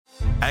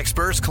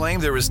Experts claim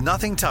there is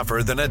nothing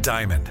tougher than a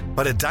diamond.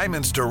 But at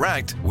Diamonds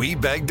Direct, we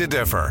beg to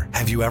differ.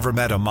 Have you ever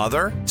met a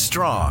mother?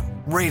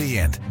 Strong,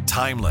 radiant,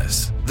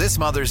 timeless. This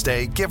Mother's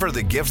Day, give her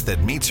the gift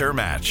that meets her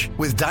match.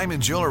 With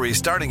diamond jewelry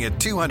starting at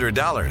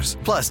 $200.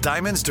 Plus,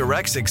 Diamonds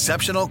Direct's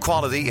exceptional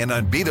quality and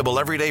unbeatable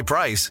everyday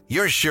price,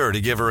 you're sure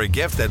to give her a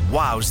gift that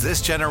wows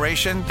this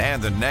generation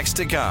and the next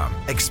to come.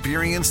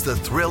 Experience the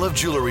thrill of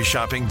jewelry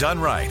shopping done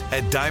right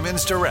at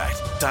Diamonds Direct.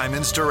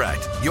 Diamonds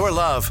Direct. Your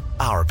love,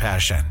 our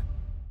passion.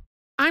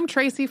 I'm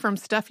Tracy from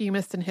Stuff You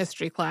Missed in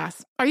History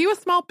class. Are you a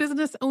small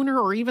business owner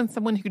or even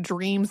someone who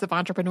dreams of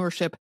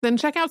entrepreneurship? Then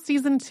check out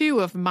Season 2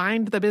 of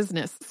Mind the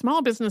Business,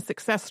 Small Business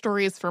Success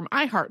Stories from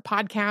iHeart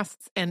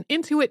Podcasts and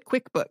Intuit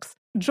QuickBooks.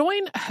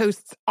 Join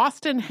hosts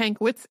Austin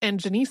Hankwitz and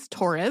Janice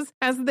Torres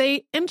as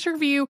they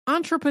interview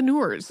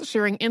entrepreneurs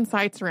sharing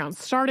insights around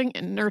starting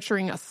and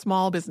nurturing a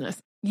small business.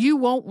 You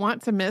won't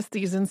want to miss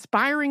these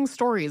inspiring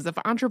stories of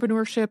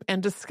entrepreneurship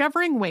and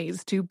discovering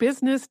ways to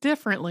business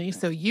differently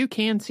so you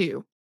can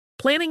too.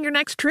 Planning your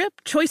next trip?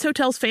 Choice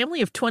Hotels'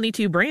 family of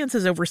 22 brands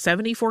has over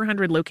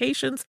 7,400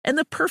 locations and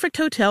the perfect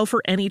hotel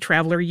for any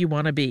traveler you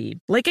want to be.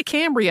 Like a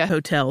Cambria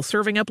Hotel,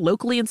 serving up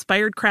locally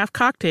inspired craft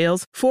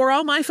cocktails for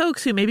all my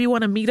folks who maybe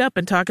want to meet up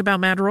and talk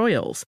about Mad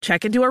Royals.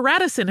 Check into a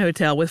Radisson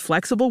Hotel with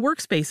flexible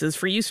workspaces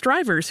for you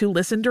strivers who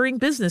listen during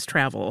business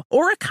travel.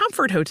 Or a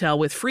Comfort Hotel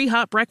with free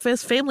hot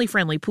breakfast,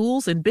 family-friendly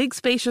pools, and big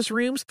spacious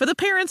rooms for the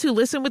parents who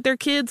listen with their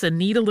kids and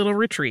need a little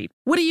retreat.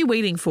 What are you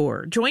waiting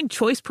for? Join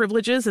Choice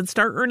Privileges and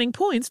start earning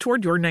points toward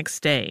your next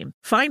stay.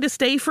 Find a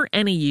stay for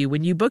any you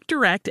when you book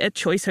direct at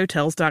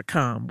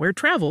choicehotels.com, where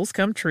travels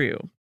come true.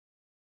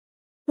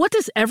 What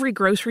does every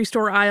grocery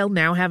store aisle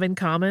now have in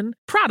common?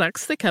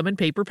 Products that come in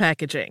paper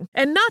packaging.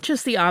 And not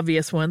just the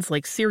obvious ones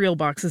like cereal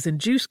boxes and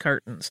juice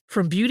cartons.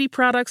 From beauty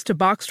products to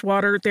boxed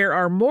water, there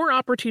are more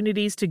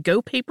opportunities to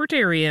go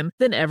papertarian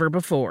than ever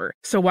before.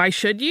 So why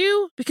should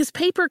you? Because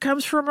paper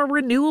comes from a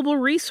renewable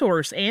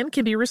resource and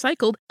can be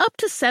recycled up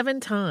to 7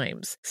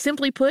 times.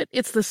 Simply put,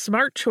 it's the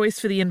smart choice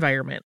for the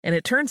environment. And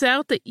it turns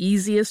out the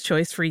easiest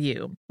choice for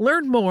you.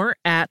 Learn more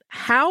at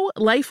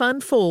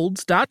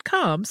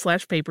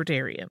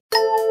howlifeunfolds.com/papertarian.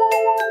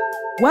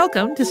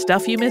 Welcome to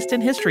Stuff You Missed in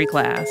History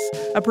class,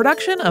 a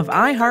production of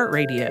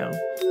iHeartRadio.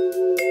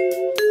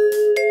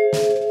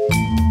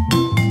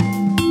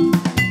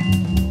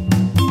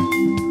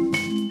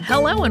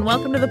 Hello and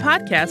welcome to the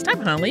podcast.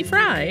 I'm Holly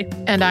Fry.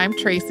 And I'm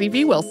Tracy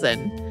V.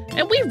 Wilson.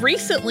 And we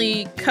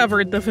recently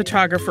covered the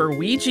photographer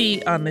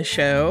Ouija on the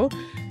show.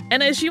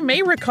 And as you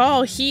may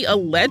recall, he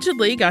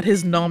allegedly got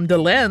his nom de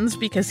lens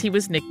because he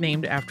was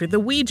nicknamed after the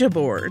Ouija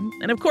board.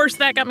 And of course,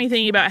 that got me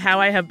thinking about how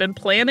I have been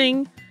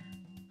planning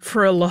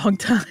for a long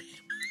time,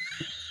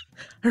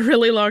 a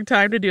really long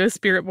time to do a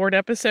spirit board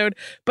episode,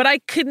 but I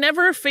could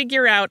never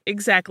figure out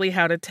exactly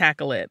how to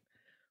tackle it.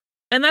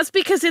 And that's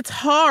because it's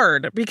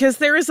hard, because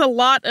there is a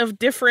lot of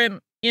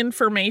different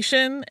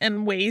information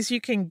and ways you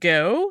can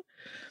go.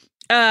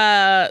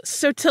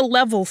 So to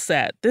level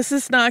set, this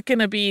is not going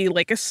to be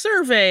like a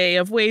survey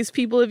of ways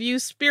people have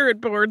used spirit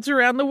boards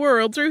around the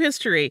world through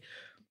history.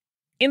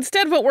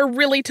 Instead, what we're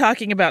really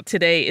talking about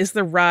today is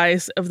the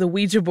rise of the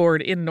Ouija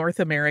board in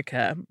North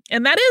America.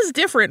 And that is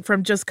different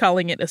from just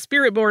calling it a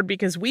spirit board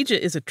because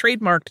Ouija is a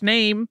trademarked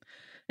name,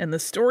 and the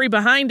story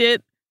behind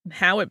it,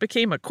 how it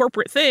became a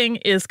corporate thing,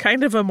 is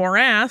kind of a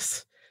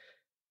morass.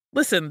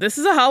 Listen, this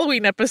is a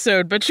Halloween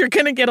episode, but you're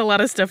going to get a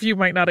lot of stuff you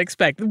might not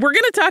expect. We're going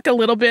to talk a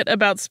little bit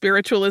about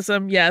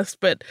spiritualism, yes,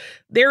 but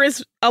there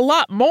is a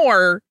lot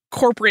more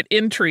corporate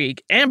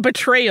intrigue and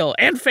betrayal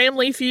and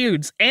family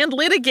feuds and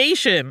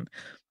litigation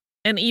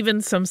and even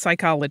some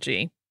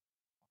psychology.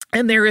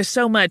 And there is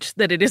so much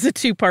that it is a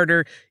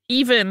two-parter,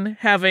 even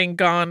having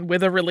gone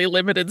with a really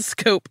limited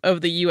scope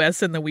of the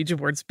U.S. and the Ouija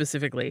board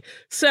specifically.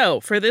 So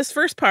for this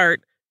first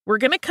part, we're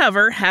going to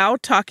cover how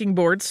talking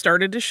boards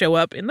started to show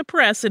up in the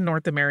press in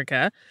North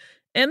America,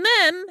 and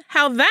then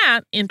how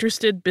that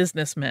interested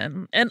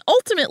businessmen, and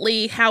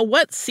ultimately how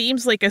what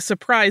seems like a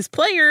surprise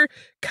player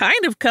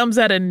kind of comes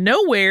out of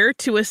nowhere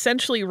to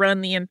essentially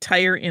run the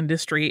entire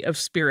industry of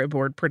spirit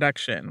board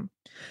production.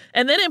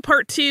 And then in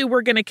part 2,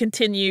 we're going to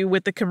continue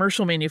with the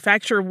commercial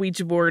manufacture of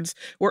Ouija boards.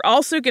 We're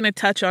also going to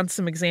touch on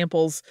some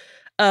examples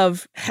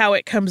of how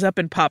it comes up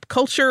in pop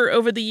culture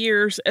over the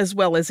years, as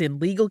well as in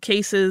legal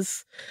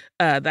cases.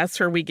 That's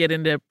where we get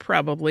into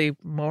probably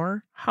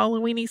more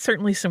Halloween-y,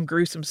 certainly some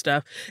gruesome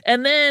stuff.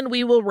 And then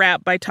we will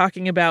wrap by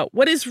talking about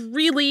what is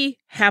really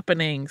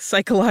happening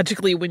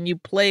psychologically when you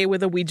play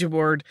with a Ouija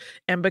board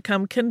and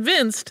become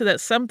convinced that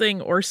something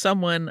or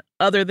someone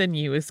other than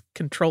you is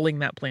controlling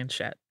that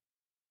planchette.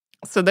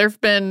 So there have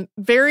been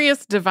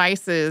various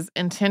devices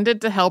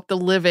intended to help the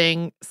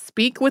living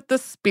speak with the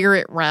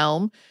spirit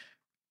realm,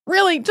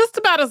 really just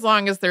about as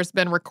long as there's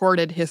been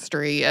recorded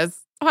history. As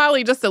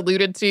Holly just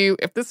alluded to,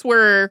 if this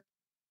were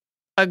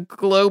a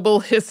global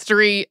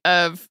history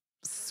of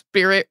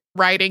spirit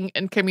writing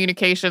and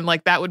communication,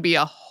 like that would be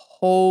a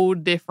whole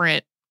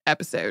different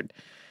episode.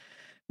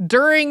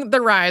 During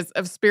the rise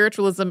of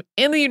spiritualism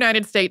in the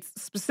United States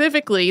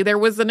specifically, there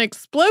was an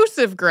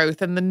explosive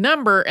growth in the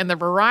number and the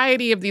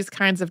variety of these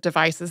kinds of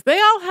devices. They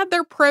all had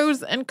their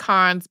pros and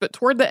cons, but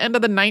toward the end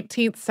of the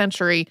 19th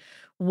century,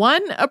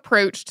 one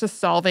approach to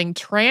solving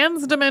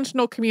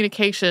transdimensional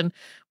communication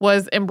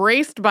was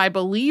embraced by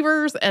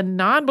believers and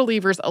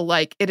non-believers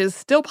alike. It is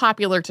still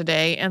popular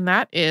today, and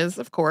that is,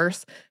 of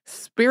course,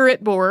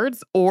 spirit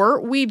boards,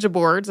 or Ouija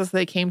boards, as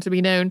they came to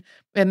be known,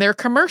 in their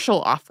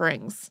commercial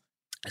offerings.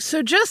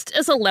 So just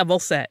as a level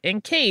set,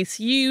 in case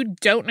you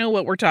don't know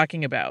what we're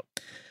talking about,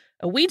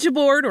 a Ouija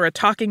board or a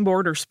talking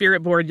board or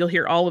spirit board, you'll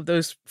hear all of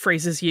those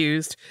phrases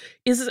used,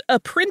 is a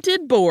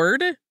printed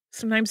board.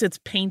 Sometimes it's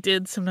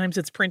painted, sometimes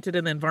it's printed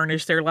and then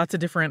varnished. There are lots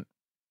of different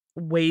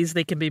ways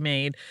they can be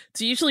made.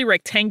 It's usually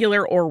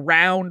rectangular or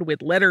round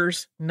with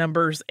letters,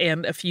 numbers,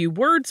 and a few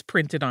words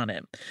printed on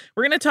it.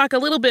 We're going to talk a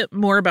little bit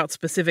more about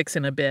specifics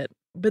in a bit.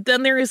 But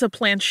then there is a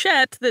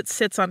planchette that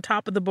sits on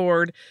top of the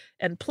board,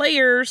 and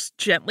players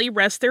gently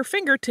rest their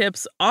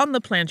fingertips on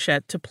the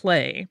planchette to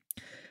play.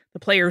 The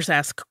players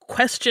ask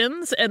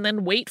questions and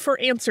then wait for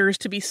answers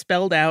to be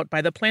spelled out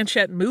by the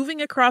planchette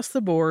moving across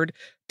the board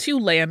to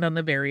land on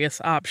the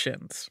various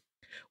options.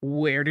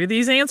 Where do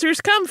these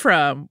answers come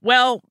from?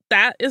 Well,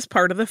 that is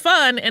part of the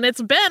fun, and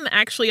it's been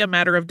actually a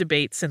matter of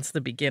debate since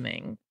the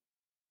beginning.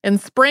 In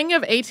spring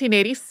of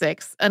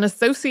 1886, an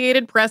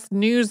Associated Press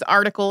news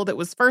article that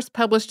was first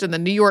published in the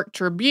New York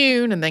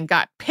Tribune and then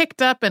got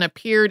picked up and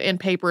appeared in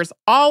papers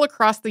all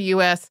across the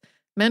U.S.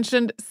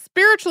 mentioned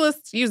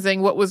spiritualists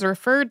using what was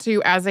referred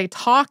to as a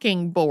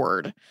talking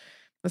board.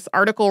 This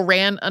article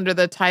ran under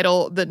the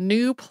title, The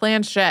New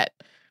Planchette.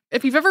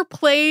 If you've ever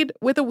played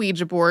with a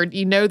Ouija board,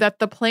 you know that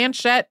the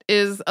planchette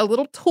is a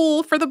little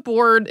tool for the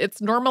board.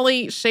 It's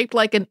normally shaped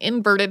like an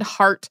inverted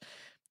heart.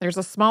 There's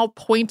a small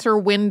pointer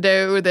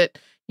window that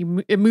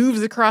it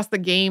moves across the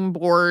game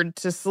board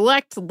to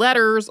select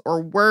letters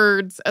or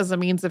words as a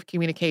means of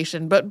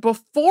communication. But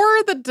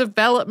before the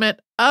development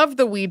of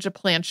the Ouija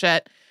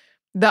planchette,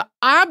 the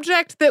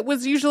object that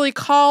was usually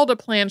called a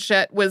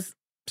planchette was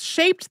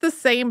shaped the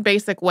same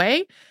basic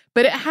way,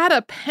 but it had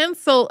a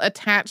pencil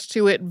attached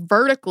to it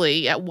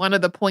vertically at one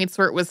of the points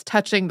where it was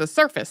touching the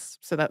surface.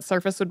 So that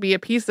surface would be a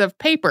piece of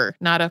paper,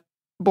 not a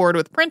board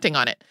with printing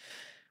on it.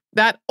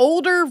 That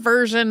older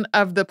version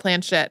of the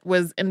planchette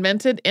was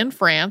invented in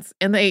France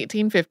in the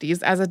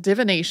 1850s as a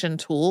divination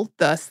tool,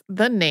 thus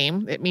the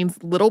name. It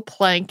means little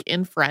plank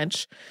in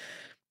French.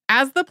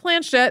 As the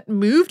planchette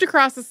moved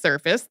across the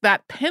surface,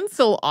 that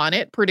pencil on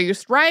it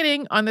produced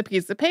writing on the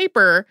piece of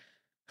paper.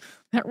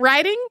 That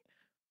writing,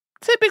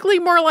 typically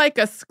more like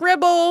a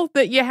scribble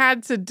that you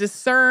had to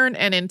discern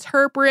and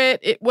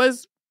interpret. It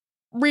was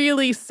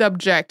really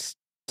subject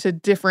to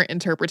different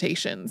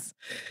interpretations.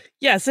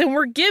 Yes, and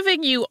we're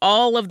giving you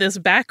all of this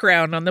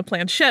background on the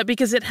planchette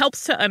because it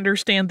helps to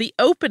understand the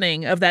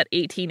opening of that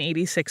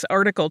 1886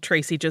 article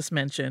Tracy just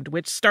mentioned,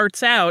 which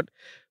starts out,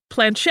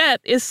 "Planchette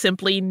is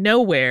simply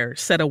nowhere,"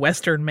 said a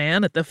Western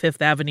man at the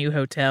Fifth Avenue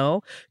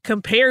Hotel,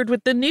 compared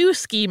with the new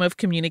scheme of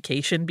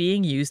communication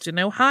being used in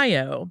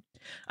Ohio.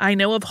 "I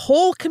know of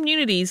whole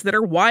communities that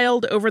are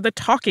wild over the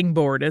talking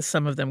board, as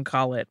some of them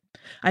call it.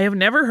 I have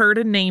never heard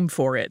a name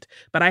for it,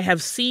 but I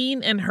have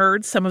seen and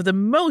heard some of the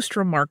most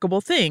remarkable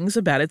things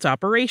about its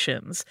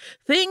operations,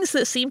 things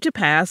that seem to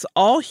pass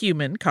all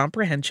human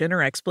comprehension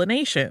or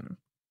explanation."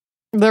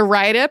 The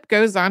write-up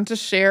goes on to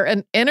share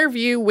an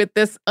interview with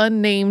this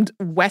unnamed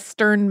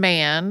Western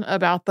man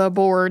about the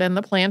board and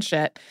the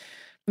planchette.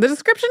 The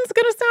description's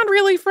going to sound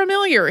really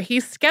familiar.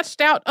 He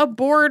sketched out a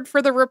board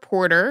for the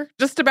reporter,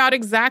 just about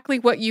exactly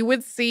what you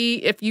would see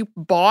if you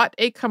bought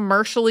a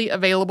commercially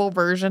available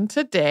version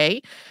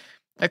today.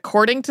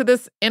 According to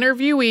this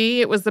interviewee,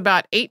 it was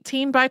about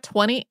 18 by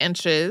 20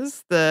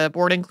 inches. The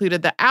board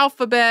included the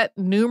alphabet,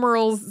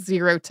 numerals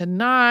 0 to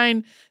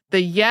 9,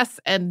 the yes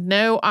and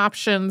no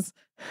options,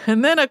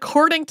 and then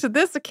according to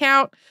this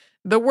account,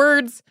 the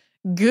words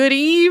good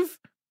eve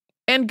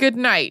and good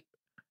night,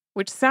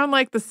 which sound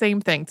like the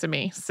same thing to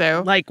me.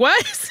 So, like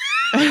what?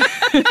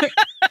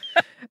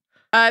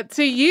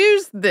 To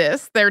use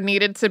this, there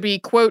needed to be,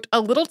 quote, a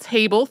little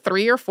table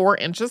 3 or 4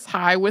 inches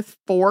high with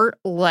 4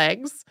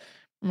 legs.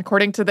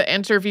 According to the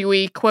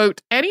interviewee,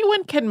 quote,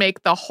 anyone can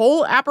make the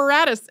whole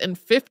apparatus in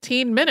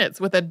 15 minutes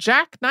with a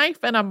jackknife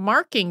and a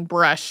marking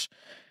brush.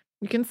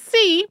 You can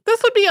see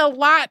this would be a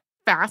lot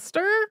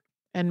faster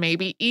and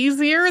maybe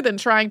easier than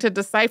trying to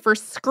decipher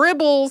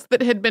scribbles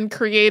that had been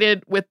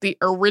created with the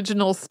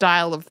original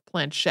style of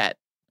planchette.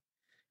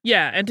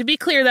 Yeah, and to be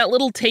clear, that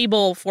little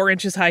table 4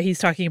 inches high he's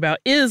talking about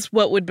is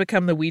what would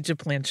become the Ouija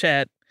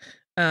planchette.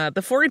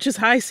 The 4 inches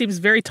high seems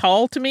very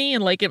tall to me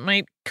and like it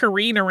might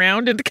careen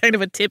around in kind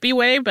of a tippy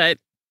way, but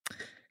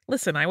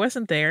listen, I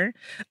wasn't there.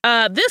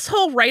 This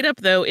whole write-up,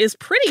 though, is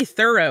pretty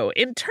thorough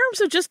in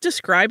terms of just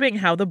describing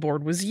how the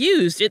board was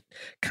used. It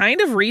kind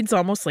of reads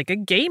almost like a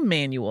game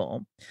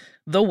manual.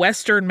 The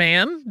Western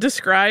Man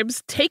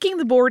describes taking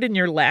the board in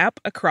your lap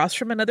across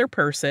from another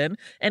person,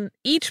 and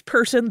each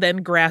person then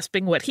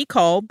grasping what he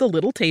called the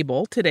little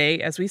table. Today,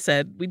 as we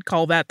said, we'd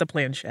call that the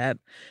planchette.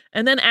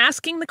 And then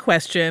asking the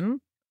question,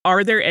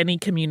 are there any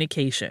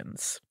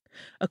communications?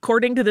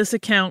 According to this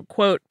account,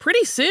 quote,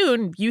 pretty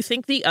soon you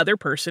think the other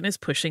person is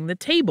pushing the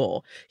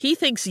table. He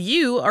thinks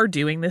you are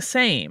doing the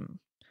same.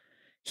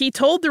 He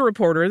told the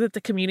reporter that the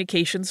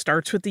communication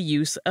starts with the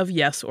use of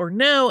yes or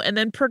no and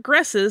then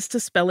progresses to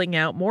spelling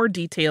out more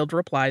detailed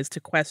replies to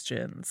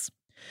questions.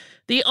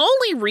 The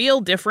only real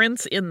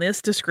difference in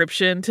this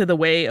description to the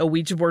way a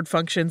Ouija board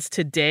functions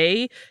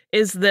today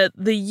is that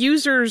the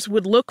users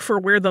would look for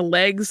where the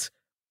legs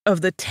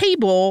of the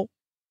table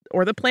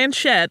or the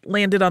planchette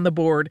landed on the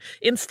board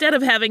instead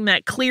of having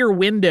that clear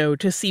window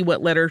to see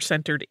what letter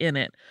centered in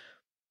it.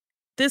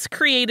 This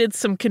created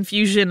some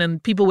confusion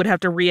and people would have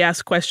to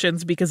re-ask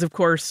questions because, of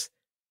course,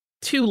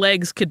 two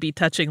legs could be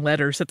touching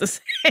letters at the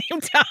same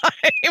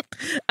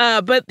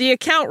time. But the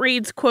account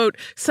reads, quote,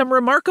 some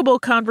remarkable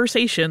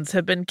conversations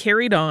have been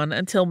carried on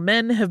until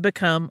men have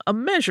become a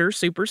measure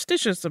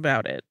superstitious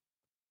about it.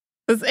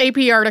 This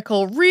AP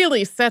article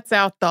really sets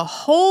out the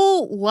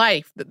whole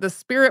life that the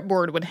spirit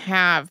board would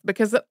have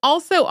because it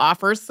also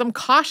offers some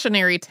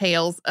cautionary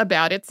tales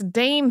about its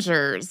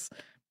dangers.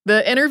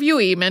 The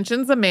interviewee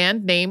mentions a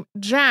man named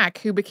Jack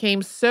who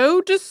became so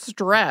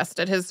distressed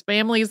at his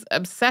family's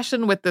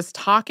obsession with this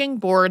talking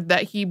board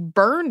that he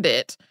burned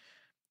it.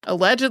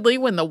 Allegedly,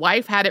 when the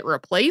wife had it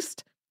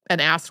replaced and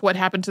asked what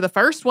happened to the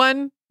first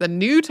one, the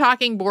new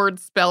talking board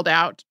spelled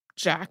out,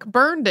 Jack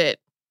burned it.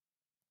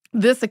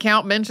 This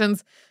account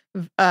mentions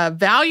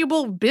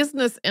valuable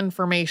business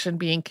information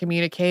being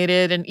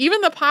communicated and even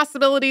the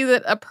possibility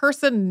that a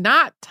person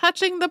not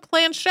touching the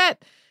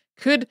planchette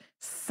could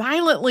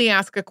silently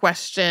ask a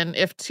question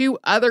if two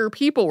other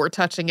people were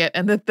touching it,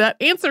 and that the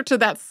answer to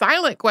that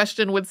silent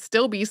question would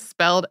still be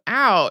spelled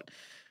out.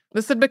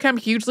 This had become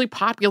hugely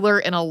popular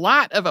in a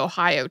lot of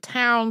Ohio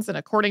towns, and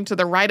according to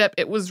the write-up,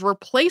 it was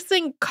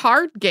replacing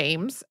card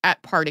games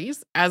at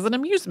parties as an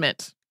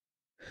amusement.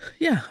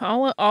 Yeah,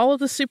 all of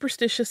the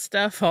superstitious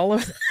stuff, all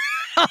of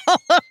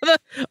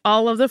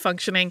the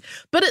functioning.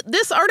 But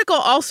this article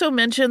also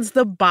mentions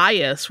the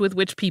bias with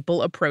which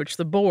people approach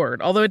the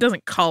board, although it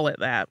doesn't call it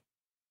that.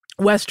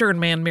 Western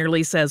Man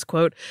merely says,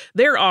 quote,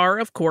 there are,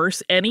 of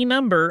course, any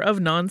number of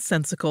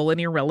nonsensical and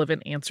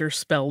irrelevant answers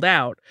spelled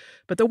out,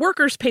 but the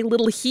workers pay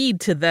little heed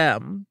to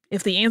them.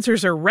 If the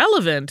answers are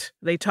relevant,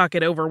 they talk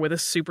it over with a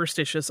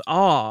superstitious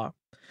awe.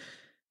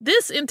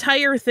 This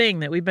entire thing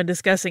that we've been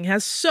discussing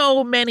has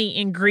so many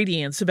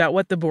ingredients about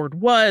what the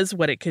board was,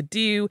 what it could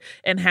do,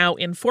 and how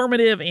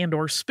informative and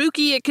or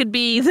spooky it could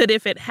be that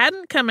if it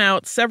hadn't come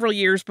out several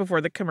years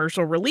before the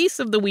commercial release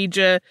of the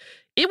Ouija,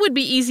 it would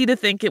be easy to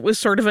think it was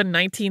sort of a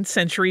 19th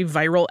century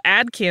viral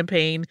ad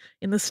campaign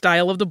in the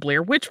style of the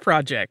Blair Witch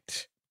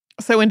Project.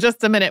 So in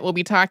just a minute, we'll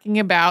be talking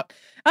about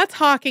a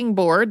talking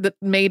board that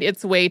made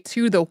its way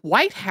to the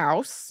White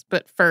House.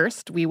 But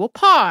first, we will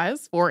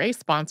pause for a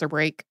sponsor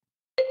break.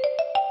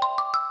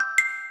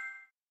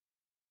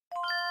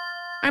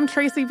 I'm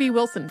Tracy V.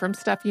 Wilson from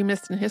Stuff You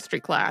Missed in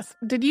History Class.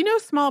 Did you know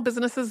small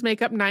businesses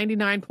make up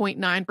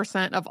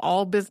 99.9% of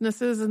all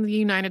businesses in the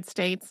United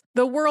States?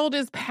 The world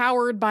is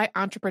powered by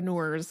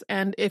entrepreneurs,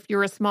 and if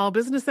you're a small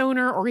business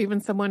owner or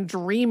even someone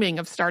dreaming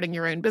of starting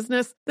your own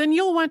business, then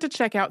you'll want to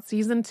check out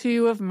Season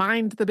 2 of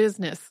Mind the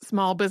Business,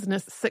 Small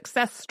Business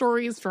Success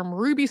Stories from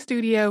Ruby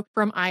Studio,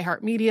 from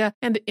iHeartMedia,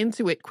 and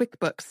Intuit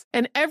QuickBooks.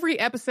 And every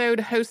episode,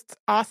 hosts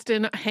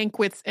Austin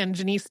Hankwitz and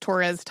Janice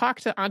Torres talk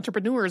to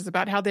entrepreneurs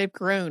about how they've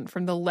grown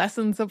from the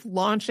lessons of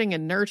launching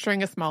and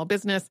nurturing a small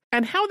business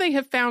and how they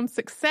have found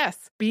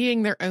success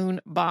being their own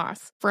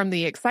boss. From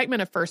the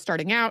excitement of first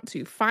starting out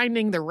to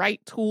finding the right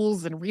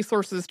tools and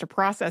resources to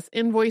process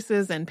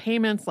invoices and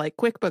payments like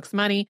QuickBooks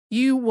Money,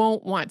 you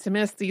won't want to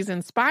miss these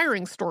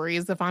inspiring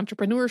stories of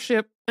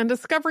entrepreneurship and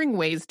discovering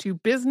ways to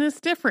business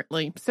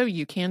differently so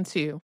you can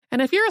too.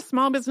 And if you're a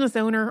small business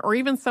owner or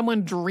even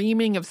someone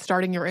dreaming of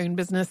starting your own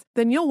business,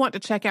 then you'll want to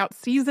check out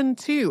Season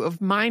 2 of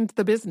Mind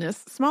the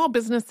Business, Small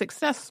Business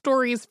Success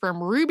Stories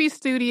from Ruby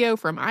Studio,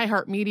 from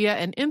iHeartMedia,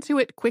 and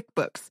Intuit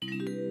QuickBooks.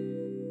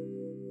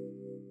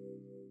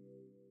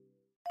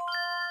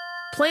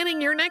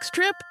 Planning your next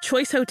trip?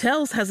 Choice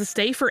Hotels has a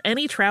stay for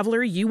any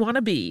traveler you want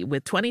to be,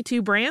 with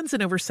 22 brands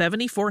and over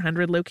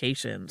 7,400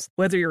 locations.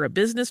 Whether you're a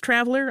business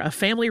traveler, a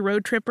family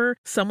road tripper,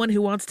 someone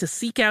who wants to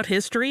seek out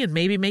history and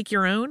maybe make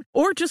your own,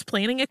 or just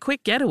planning a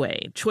quick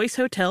getaway, Choice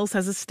Hotels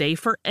has a stay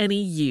for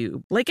any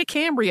you. Like a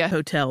Cambria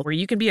Hotel, where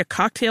you can be a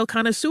cocktail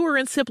connoisseur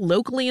and sip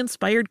locally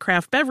inspired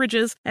craft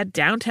beverages at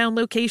downtown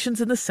locations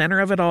in the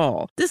center of it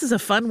all. This is a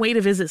fun way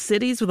to visit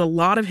cities with a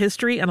lot of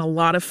history and a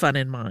lot of fun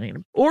in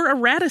mind. Or a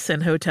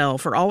Radisson Hotel,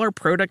 for all our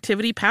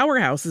productivity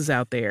powerhouses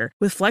out there.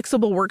 With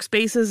flexible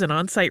workspaces and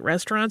on-site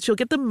restaurants, you'll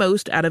get the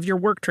most out of your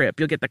work trip.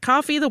 You'll get the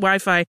coffee, the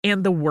Wi-Fi,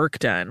 and the work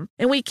done.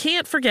 And we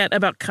can't forget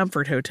about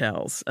comfort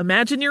hotels.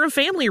 Imagine you're a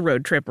family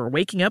road tripper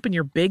waking up in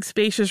your big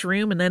spacious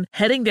room and then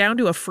heading down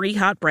to a free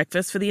hot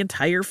breakfast for the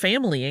entire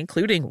family,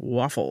 including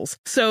waffles.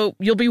 So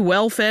you'll be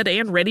well fed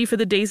and ready for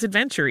the day's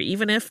adventure,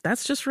 even if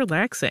that's just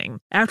relaxing.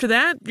 After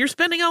that, you're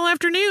spending all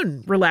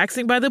afternoon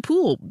relaxing by the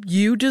pool.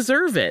 You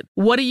deserve it.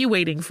 What are you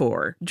waiting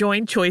for?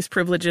 Join Choice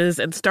Privileges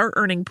and start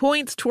earning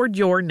points toward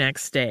your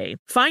next stay.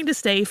 Find a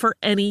stay for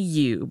any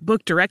you.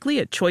 Book directly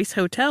at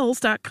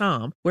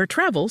choicehotels.com, where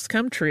travels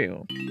come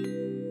true.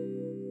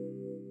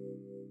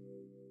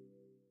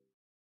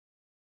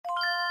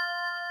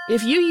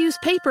 If you use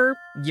paper,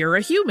 you're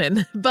a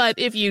human. But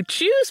if you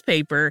choose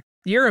paper,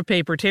 you're a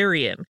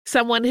papertarian,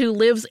 someone who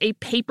lives a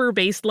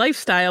paper-based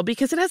lifestyle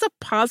because it has a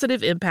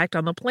positive impact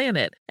on the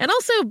planet. And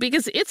also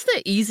because it's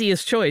the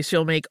easiest choice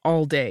you'll make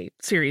all day.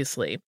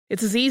 Seriously.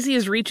 It's as easy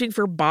as reaching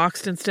for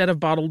boxed instead of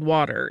bottled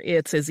water.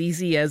 It's as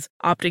easy as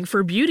opting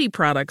for beauty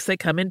products that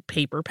come in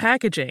paper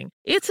packaging.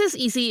 It's as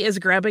easy as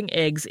grabbing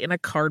eggs in a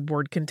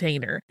cardboard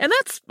container. And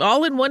that's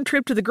all in one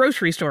trip to the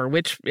grocery store,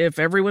 which, if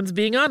everyone's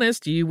being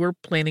honest, you were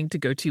planning to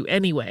go to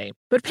anyway.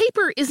 But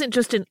paper isn't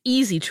just an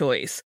easy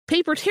choice.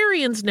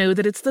 Papertarians know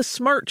that it's the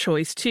smart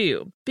choice,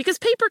 too. Because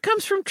paper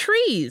comes from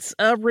trees,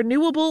 a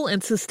renewable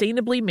and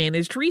sustainably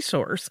managed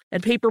resource.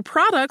 And paper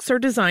products are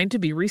designed to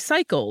be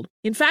recycled.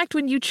 In fact,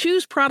 when you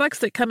choose products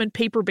that come in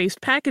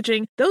paper-based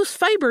packaging, those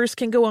fibers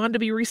can go on to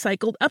be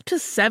recycled up to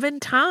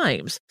 7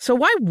 times. So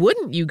why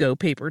wouldn't you go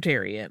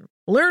papertarian?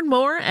 Learn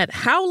more at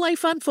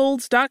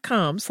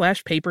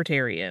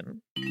howlifeunfolds.com/papertarian.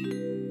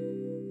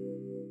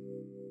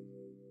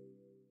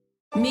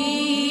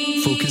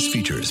 Focus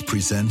Features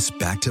presents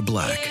Back to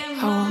Black.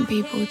 I want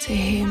people to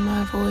hear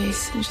my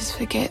voice and just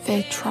forget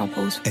their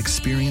troubles.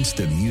 Experience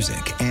the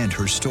music and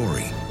her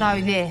story.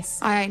 Know this,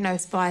 I ain't no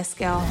Spice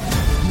Girl.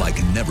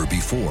 Like never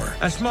before.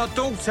 That's my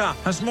daughter.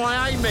 That's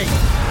my Amy.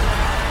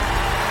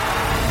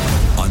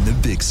 On the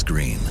big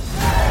screen.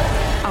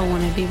 I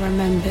want to be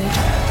remembered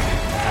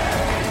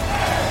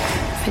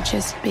for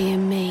just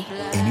being me.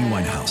 Amy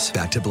Winehouse,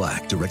 Back to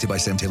Black. Directed by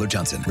Sam Taylor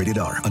Johnson. Rated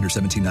R. Under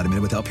 17, not a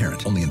minute without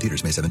parent. Only in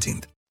theaters May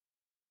 17th.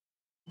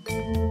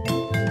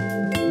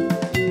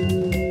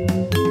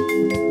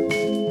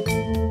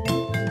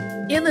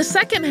 In the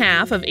second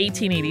half of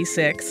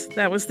 1886,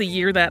 that was the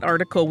year that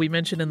article we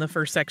mentioned in the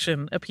first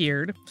section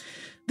appeared,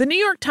 the New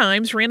York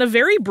Times ran a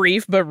very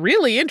brief but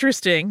really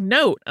interesting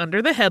note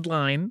under the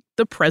headline,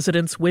 "The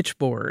President's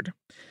Witchboard."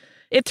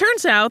 It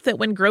turns out that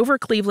when Grover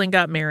Cleveland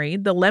got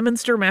married, the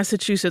Leominster,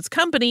 Massachusetts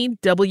company,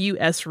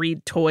 W.S.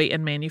 Reed Toy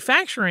and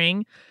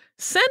Manufacturing,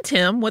 sent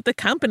him what the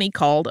company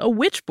called a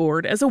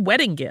witchboard as a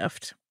wedding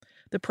gift.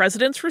 The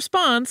president's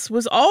response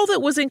was all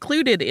that was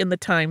included in the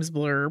Times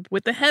blurb,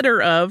 with the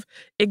header of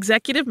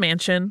Executive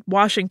Mansion,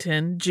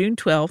 Washington, June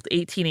 12,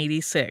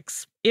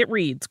 1886. It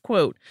reads,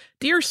 quote,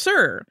 "Dear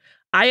Sir,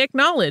 I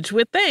acknowledge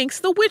with thanks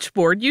the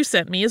witchboard you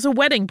sent me as a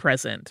wedding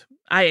present.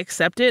 I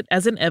accept it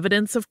as an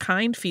evidence of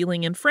kind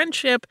feeling and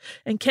friendship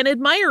and can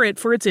admire it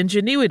for its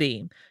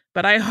ingenuity.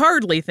 But I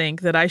hardly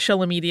think that I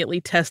shall immediately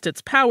test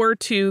its power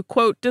to,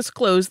 quote,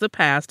 disclose the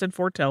past and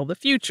foretell the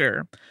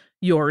future.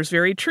 Yours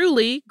very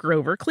truly,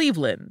 Grover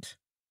Cleveland."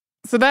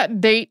 So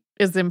that date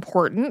is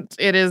important.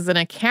 It is an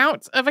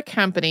account of a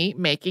company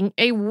making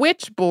a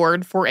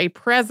witchboard for a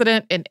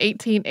president in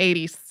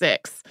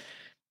 1886.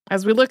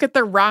 As we look at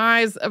the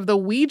rise of the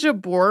Ouija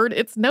board,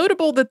 it's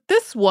notable that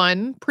this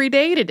one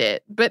predated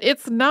it, but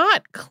it's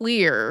not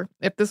clear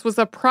if this was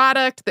a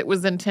product that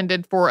was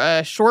intended for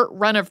a short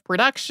run of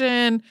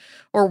production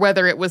or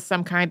whether it was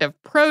some kind of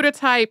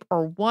prototype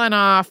or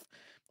one-off.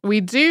 We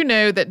do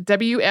know that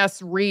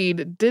W.S.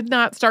 Reed did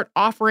not start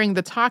offering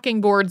the talking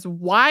boards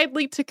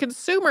widely to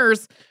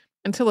consumers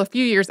until a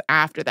few years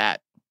after that.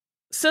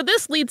 So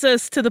this leads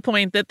us to the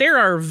point that there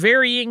are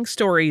varying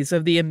stories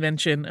of the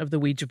invention of the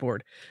Ouija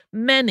board.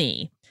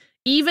 Many,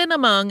 even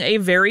among a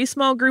very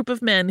small group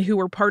of men who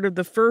were part of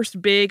the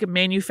first big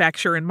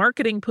manufacture and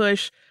marketing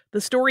push,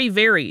 the story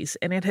varies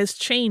and it has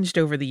changed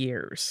over the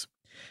years.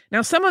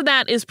 Now, some of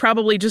that is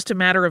probably just a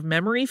matter of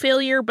memory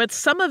failure, but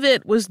some of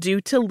it was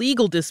due to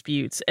legal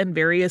disputes and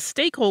various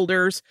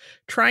stakeholders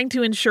trying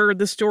to ensure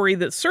the story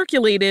that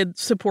circulated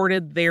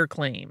supported their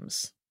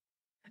claims.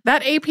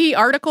 That AP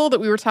article that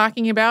we were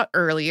talking about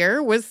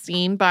earlier was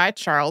seen by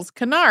Charles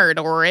Kennard,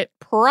 or it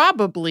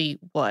probably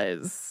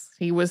was.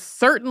 He was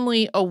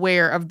certainly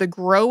aware of the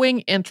growing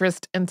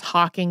interest in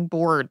talking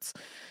boards.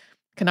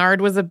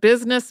 Kennard was a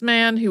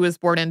businessman who was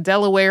born in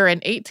Delaware in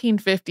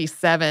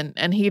 1857,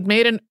 and he'd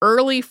made an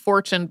early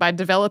fortune by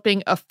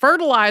developing a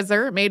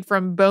fertilizer made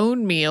from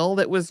bone meal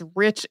that was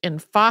rich in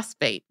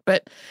phosphate.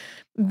 But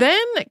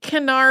then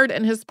Kennard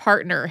and his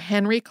partner,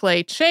 Henry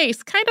Clay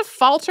Chase, kind of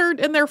faltered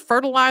in their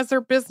fertilizer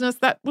business.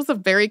 That was a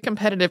very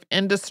competitive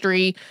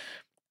industry.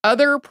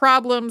 Other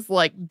problems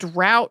like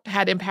drought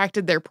had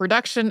impacted their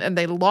production, and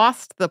they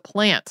lost the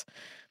plant.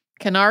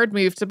 Kennard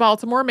moved to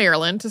Baltimore,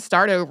 Maryland to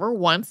start over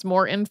once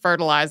more in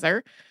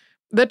fertilizer.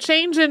 The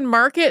change in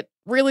market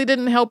really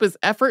didn't help his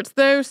efforts,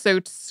 though, so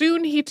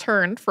soon he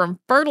turned from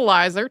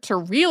fertilizer to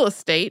real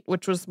estate,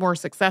 which was more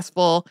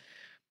successful.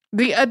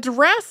 The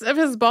address of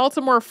his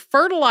Baltimore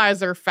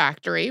fertilizer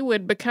factory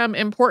would become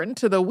important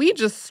to the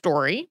Ouija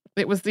story.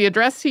 It was the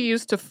address he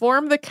used to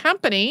form the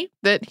company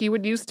that he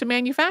would use to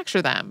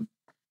manufacture them.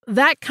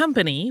 That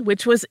company,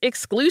 which was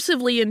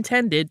exclusively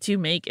intended to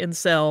make and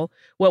sell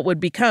what would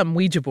become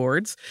Ouija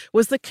boards,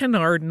 was the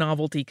Kennard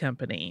Novelty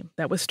Company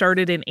that was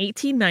started in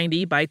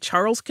 1890 by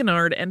Charles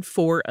Kennard and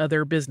 4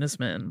 other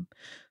businessmen.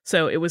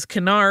 So it was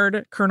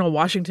Kennard, Colonel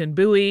Washington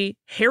Bowie,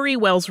 Harry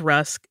Wells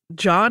Rusk,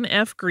 John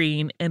F.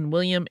 Green, and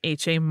William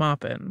H.A.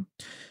 Maupin.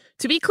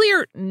 To be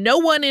clear, no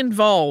one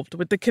involved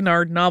with the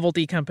Kennard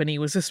Novelty Company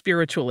was a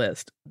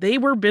spiritualist. They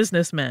were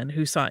businessmen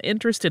who saw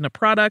interest in a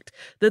product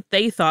that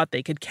they thought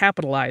they could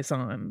capitalize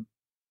on.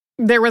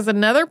 There was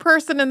another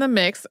person in the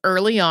mix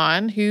early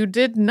on who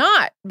did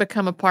not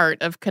become a part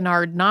of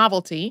Kennard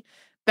Novelty.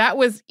 That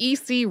was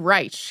E.C.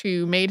 Reich,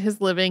 who made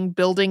his living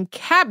building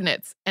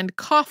cabinets and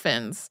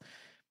coffins.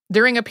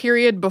 During a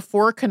period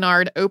before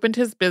Kennard opened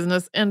his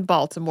business in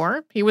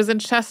Baltimore, he was in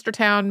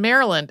Chestertown,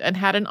 Maryland, and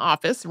had an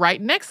office right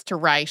next to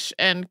Reich.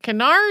 And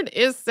Kennard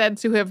is said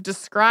to have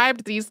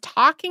described these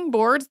talking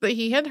boards that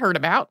he had heard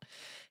about.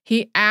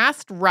 He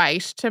asked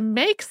Reich to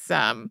make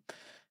some.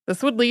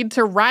 This would lead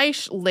to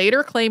Reich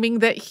later claiming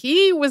that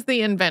he was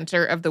the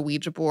inventor of the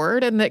Ouija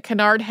board and that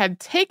Kennard had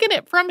taken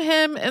it from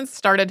him and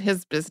started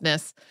his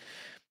business.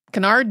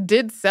 Kennard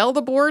did sell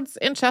the boards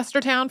in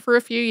Chestertown for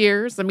a few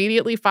years,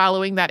 immediately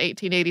following that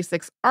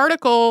 1886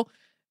 article,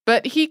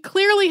 but he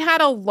clearly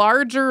had a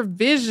larger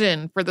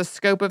vision for the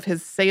scope of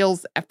his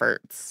sales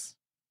efforts.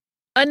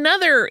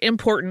 Another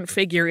important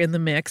figure in the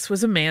mix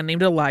was a man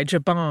named Elijah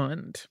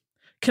Bond.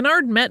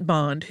 Kennard met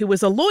Bond, who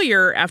was a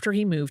lawyer after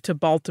he moved to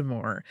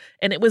Baltimore,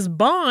 and it was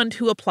Bond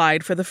who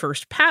applied for the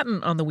first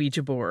patent on the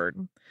Ouija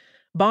board.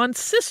 Bond's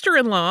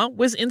sister-in-law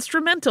was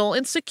instrumental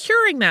in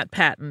securing that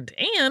patent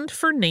and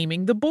for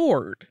naming the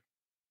board.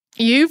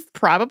 You've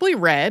probably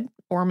read,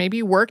 or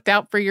maybe worked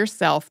out for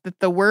yourself,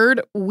 that the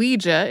word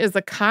Ouija is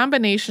a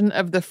combination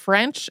of the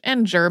French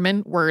and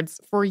German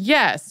words for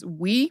yes,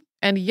 oui,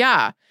 and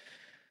ja.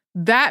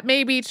 That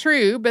may be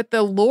true, but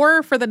the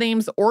lore for the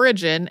name's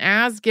origin,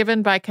 as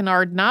given by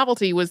Kennard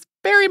Novelty, was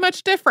very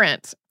much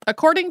different.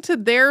 According to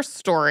their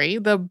story,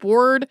 the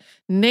board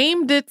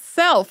named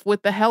itself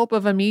with the help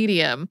of a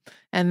medium,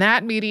 and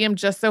that medium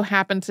just so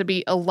happened to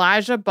be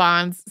Elijah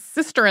Bond's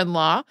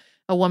sister-in-law,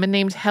 a woman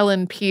named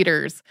Helen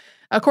Peters.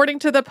 According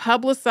to the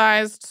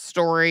publicized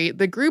story,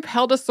 the group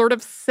held a sort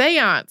of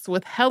seance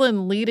with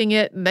Helen leading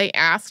it, and they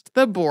asked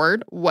the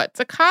board what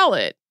to call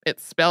it.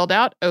 It's spelled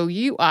out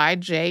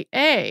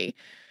O-U-I-J-A.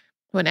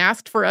 When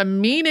asked for a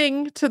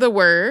meaning to the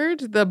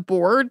word, the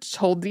board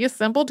told the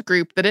assembled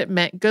group that it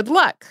meant good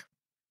luck.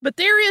 But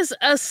there is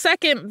a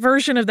second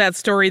version of that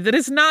story that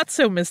is not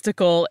so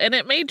mystical, and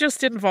it may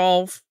just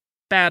involve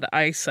bad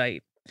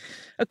eyesight.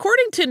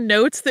 According to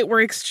notes that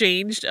were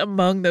exchanged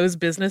among those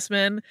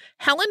businessmen,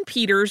 Helen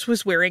Peters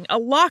was wearing a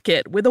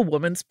locket with a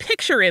woman's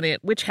picture in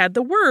it, which had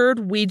the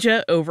word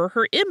Ouija over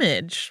her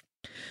image.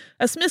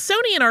 A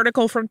Smithsonian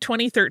article from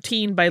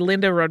 2013 by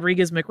Linda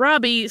Rodriguez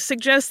McRobbie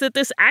suggests that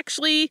this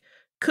actually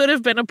could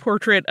have been a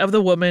portrait of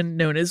the woman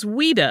known as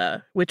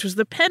Ouida, which was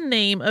the pen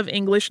name of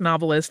English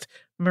novelist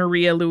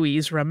Maria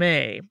Louise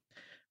Ramée.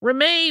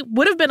 Ramée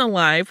would have been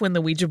alive when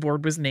the Ouija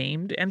board was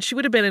named, and she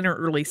would have been in her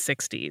early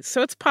 60s.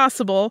 So it's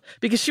possible,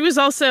 because she was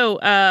also,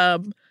 a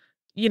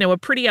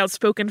pretty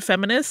outspoken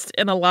feminist,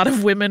 and a lot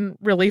of women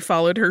really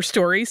followed her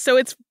story. So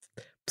it's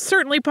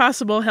certainly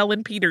possible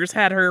Helen Peters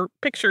had her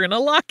picture in a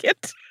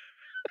locket.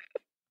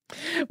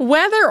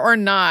 Whether or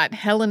not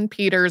Helen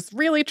Peters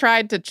really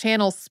tried to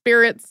channel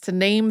spirits to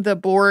name the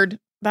board,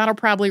 that'll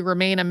probably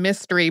remain a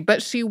mystery,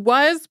 but she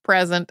was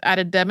present at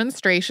a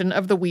demonstration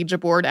of the Ouija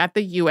board at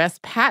the U.S.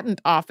 Patent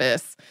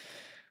Office.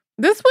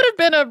 This would have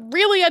been a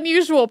really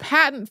unusual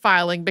patent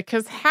filing,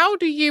 because how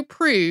do you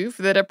prove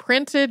that a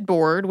printed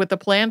board with a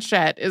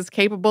planchette is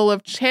capable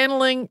of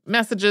channeling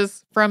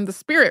messages from the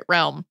spirit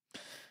realm?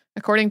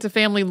 According to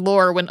family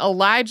lore, when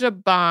Elijah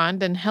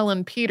Bond and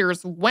Helen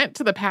Peters went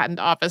to the patent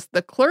office,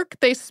 the clerk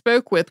they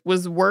spoke with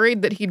was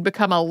worried that he'd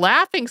become a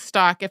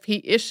laughingstock if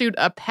he issued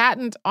a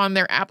patent on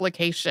their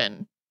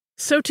application.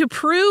 So to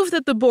prove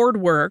that the board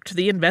worked,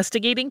 the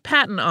investigating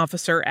patent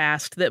officer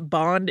asked that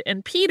Bond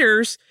and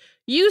Peters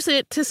use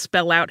it to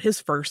spell out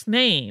his first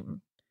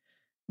name.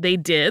 They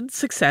did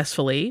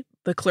successfully.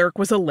 The clerk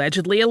was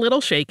allegedly a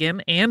little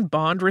shaken, and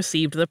Bond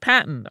received the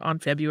patent on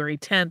February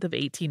 10th of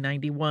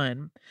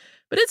 1891.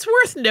 But it's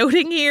worth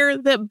noting here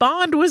that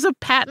Bond was a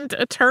patent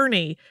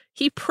attorney.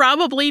 He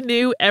probably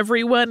knew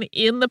everyone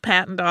in the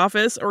patent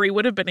office, or he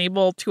would have been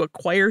able to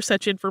acquire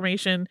such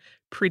information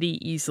pretty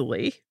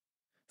easily.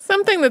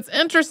 Something that's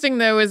interesting,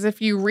 though, is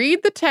if you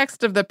read the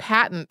text of the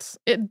patent,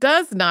 it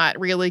does not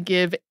really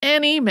give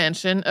any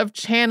mention of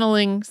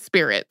channeling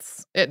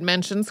spirits. It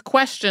mentions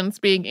questions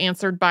being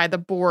answered by the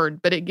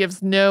board, but it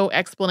gives no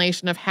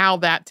explanation of how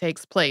that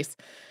takes place.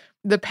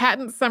 The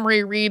patent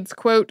summary reads,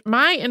 quote,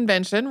 "My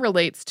invention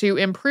relates to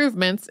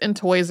improvements in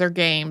toys or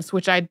games,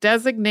 which I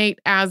designate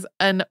as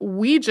an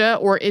Ouija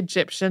or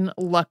Egyptian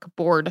luck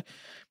board.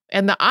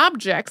 And the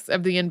objects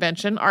of the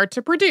invention are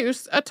to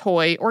produce a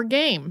toy or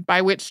game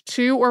by which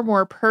two or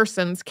more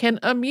persons can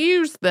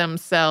amuse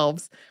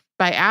themselves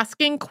by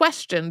asking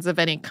questions of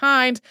any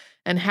kind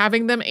and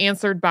having them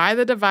answered by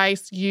the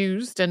device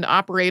used and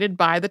operated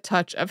by the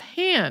touch of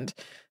hand,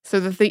 so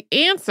that the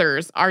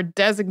answers are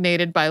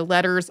designated by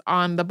letters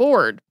on the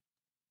board.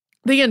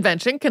 The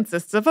invention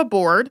consists of a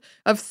board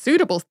of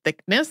suitable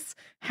thickness,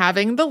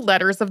 having the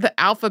letters of the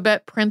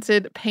alphabet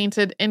printed,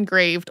 painted,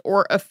 engraved,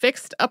 or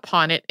affixed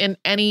upon it in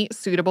any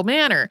suitable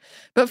manner,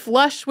 but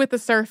flush with the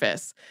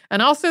surface,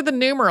 and also the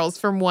numerals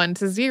from 1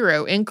 to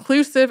 0,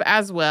 inclusive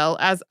as well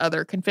as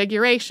other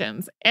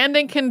configurations, and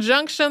in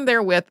conjunction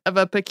therewith of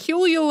a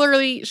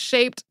peculiarly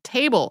shaped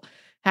table,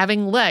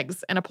 having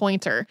legs and a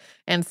pointer,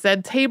 and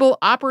said table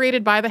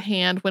operated by the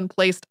hand when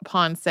placed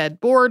upon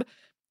said board,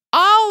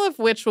 all of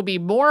which will be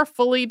more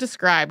fully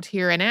described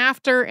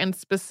hereinafter and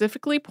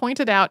specifically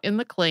pointed out in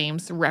the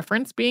claims,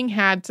 reference being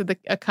had to the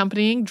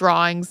accompanying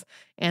drawings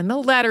and the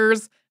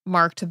letters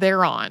marked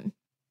thereon."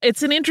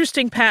 It's an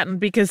interesting patent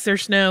because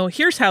there's no,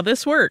 here's how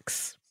this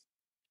works.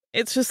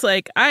 It's just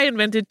like, I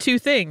invented two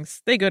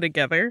things. They go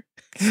together.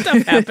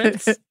 Stuff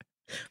happens.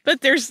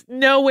 But there's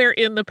nowhere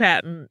in the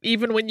patent,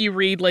 even when you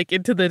read like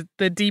into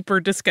the deeper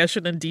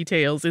discussion and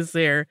details, is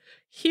there,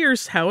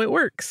 here's how it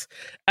works.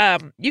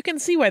 You can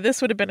see why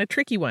this would have been a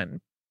tricky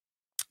one.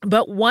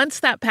 But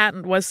once that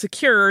patent was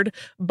secured,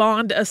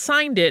 Bond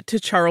assigned it to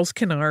Charles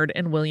Kennard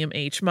and William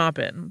H.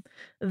 Maupin.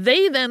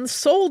 They then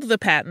sold the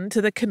patent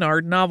to the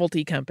Kennard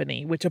Novelty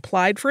Company, which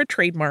applied for a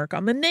trademark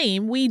on the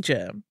name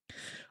Ouija.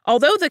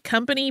 Although the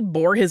company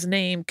bore his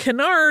name,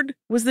 Kennard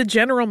was the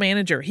general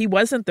manager. He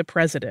wasn't the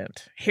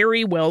president.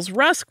 Harry Wells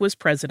Rusk was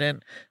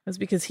president. That's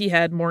because he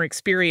had more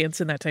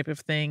experience in that type of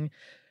thing.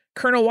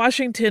 Colonel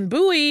Washington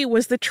Bowie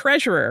was the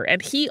treasurer,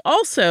 and he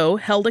also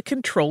held a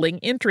controlling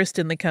interest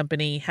in the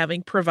company,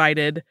 having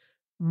provided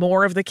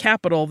more of the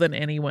capital than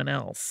anyone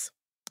else.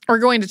 We're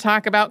going to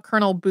talk about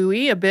Colonel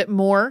Bowie a bit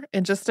more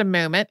in just a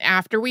moment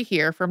after we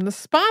hear from the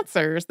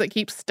sponsors that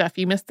keep Stuff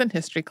You Missed in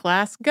History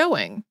Class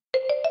going.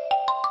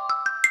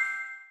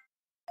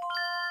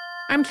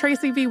 I'm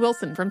Tracy V.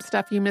 Wilson from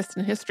Stuff You Missed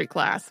in History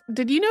Class.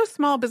 Did you know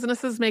small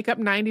businesses make up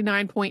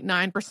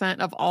 99.9%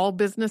 of all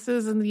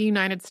businesses in the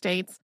United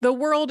States? The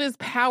world is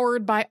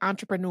powered by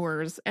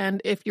entrepreneurs,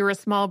 and if you're a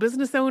small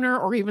business owner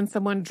or even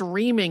someone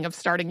dreaming of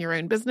starting your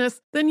own business,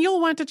 then you'll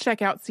want to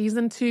check out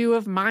Season 2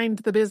 of Mind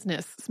the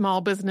Business,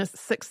 Small Business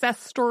Success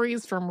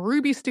Stories from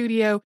Ruby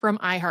Studio, from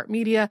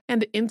iHeartMedia,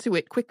 and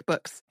Intuit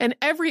QuickBooks. And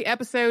every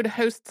episode,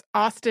 hosts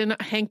Austin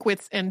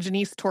Hankwitz and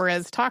Janice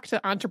Torres talk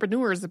to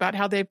entrepreneurs about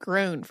how they've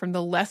grown from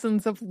the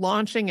lessons of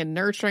launching and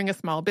nurturing a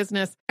small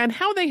business and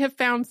how they have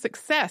found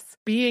success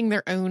being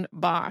their own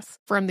boss.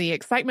 From the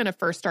excitement of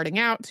first starting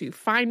out to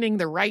finding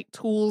the right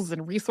tools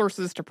and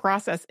resources to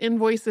process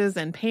invoices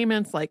and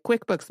payments like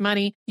QuickBooks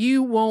Money,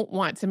 you won't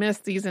want to miss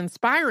these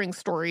inspiring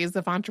stories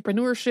of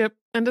entrepreneurship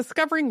and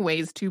discovering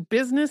ways to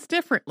business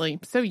differently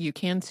so you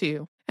can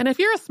too. And if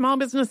you're a small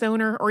business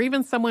owner or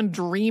even someone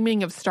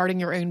dreaming of starting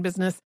your own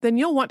business, then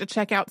you'll want to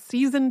check out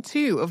Season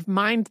 2 of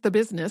Mind the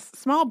Business,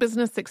 Small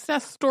Business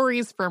Success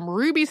Stories from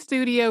Ruby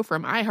Studio,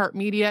 from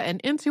iHeartMedia,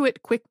 and Intuit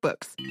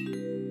QuickBooks.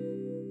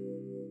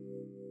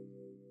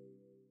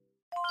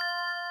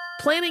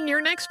 Planning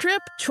your next trip?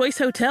 Choice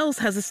Hotels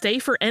has a stay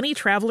for any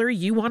traveler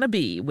you want to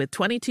be, with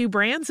 22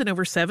 brands and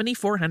over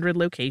 7,400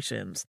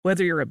 locations.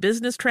 Whether you're a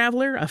business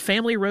traveler, a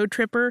family road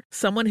tripper,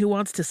 someone who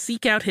wants to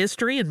seek out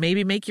history and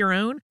maybe make your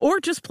own, or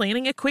just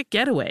planning a quick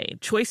getaway,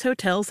 Choice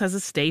Hotels has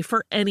a stay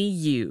for any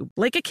you.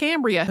 Like a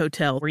Cambria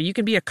Hotel, where you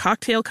can be a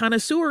cocktail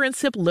connoisseur and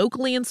sip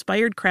locally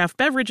inspired craft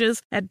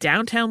beverages at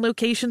downtown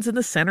locations in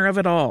the center of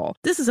it all.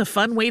 This is a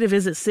fun way to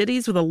visit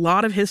cities with a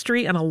lot of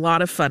history and a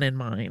lot of fun in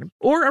mind.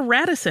 Or a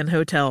Radisson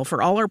Hotel,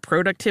 for all our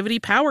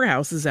productivity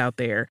powerhouses out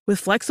there. With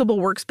flexible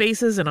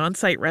workspaces and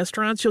on-site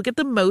restaurants, you'll get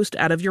the most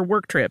out of your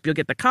work trip. You'll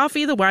get the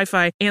coffee, the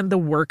Wi-Fi, and the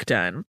work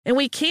done. And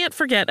we can't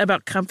forget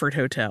about Comfort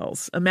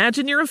Hotels.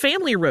 Imagine you're a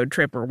family road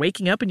tripper,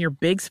 waking up in your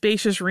big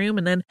spacious room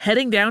and then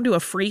heading down to a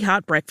free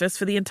hot breakfast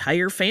for the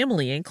entire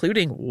family,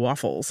 including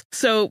waffles.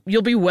 So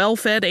you'll be well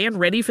fed and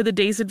ready for the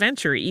day's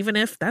adventure, even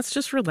if that's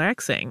just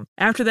relaxing.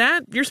 After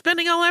that, you're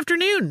spending all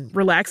afternoon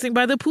relaxing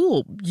by the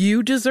pool.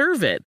 You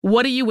deserve it.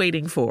 What are you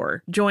waiting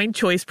for? Join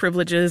Choice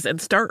Privileges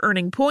and start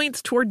earning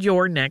points toward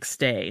your next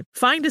stay.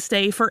 Find a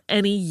stay for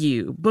any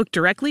you. Book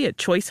directly at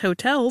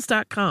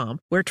choicehotels.com,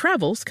 where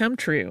travels come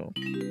true.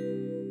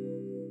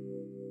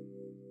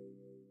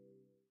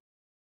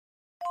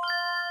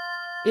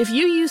 If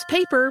you use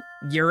paper,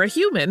 you're a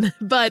human.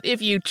 But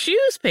if you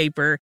choose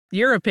paper,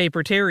 you're a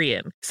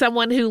papertarian,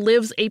 someone who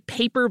lives a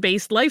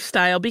paper-based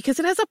lifestyle because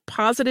it has a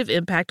positive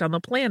impact on the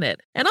planet.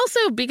 And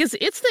also because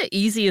it's the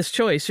easiest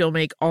choice you'll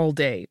make all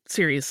day.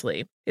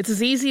 Seriously. It's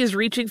as easy as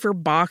reaching for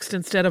boxed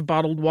instead of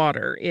bottled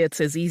water. It's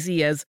as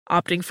easy as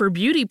opting for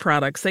beauty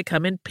products that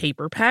come in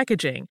paper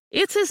packaging.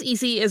 It's as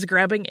easy as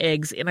grabbing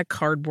eggs in a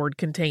cardboard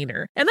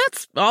container. And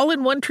that's all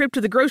in one trip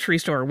to the grocery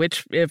store,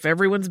 which, if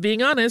everyone's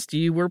being honest,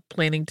 you were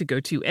planning to go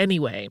to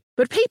anyway.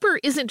 But paper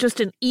isn't just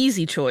an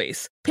easy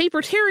choice.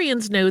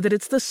 Papertarians know that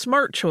it's the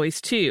smart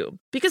choice, too.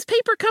 Because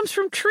paper comes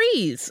from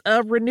trees,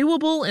 a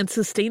renewable and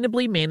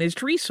sustainably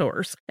managed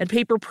resource. And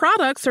paper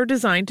products are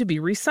designed to be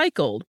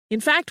recycled. In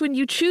fact, when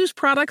you choose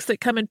products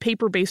that come in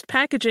paper-based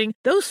packaging,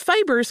 those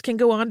fibers can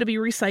go on to be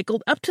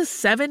recycled up to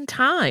 7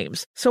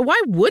 times. So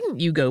why wouldn't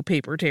you go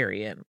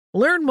papertarian?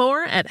 Learn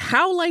more at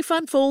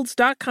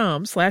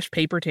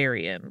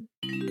howlifeunfolds.com/papertarian.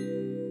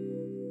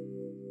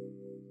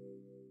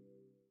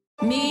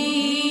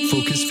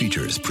 Focus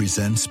Features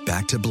presents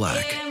Back to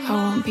Black. I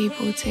want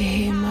people to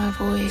hear my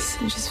voice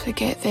and just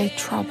forget their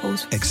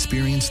troubles.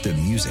 Experience the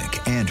music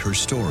and her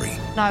story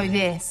Know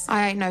this,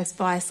 I ain't no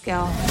Spice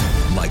Girl.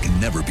 like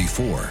never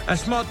before.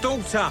 That's my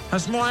daughter.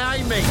 That's my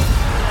Amy.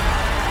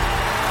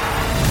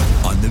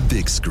 On the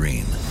big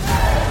screen.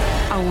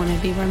 I want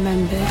to be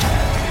remembered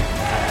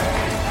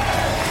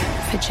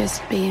for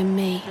just being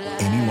me.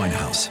 Amy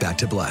Winehouse, Back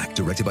to Black,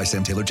 directed by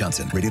Sam Taylor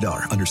Johnson. Rated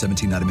R, under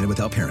 17, not a minute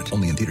without parent.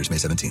 Only in theaters May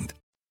 17th.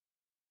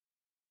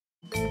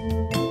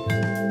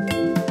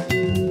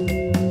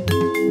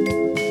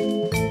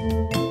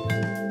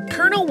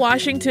 Colonel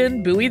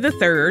Washington Bowie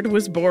III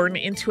was born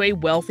into a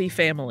wealthy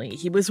family.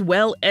 He was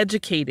well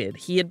educated.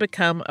 He had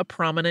become a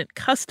prominent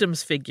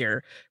customs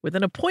figure with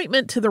an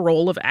appointment to the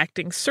role of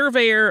acting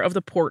surveyor of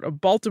the Port of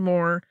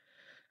Baltimore,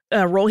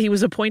 a role he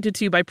was appointed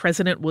to by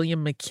President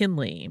William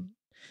McKinley.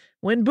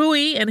 When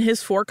Bowie and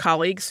his 4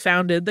 colleagues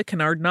founded the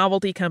Kennard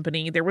Novelty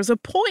Company, there was a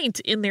point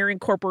in their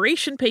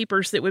incorporation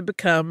papers that would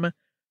become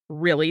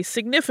really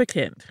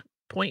significant.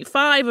 Point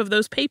 5 of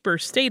those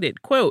papers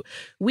stated, quote,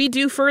 "We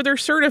do further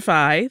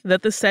certify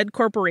that the said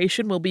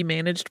corporation will be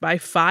managed by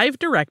 5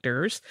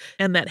 directors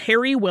and that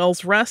Harry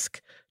Wells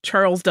Rusk,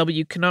 Charles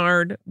W.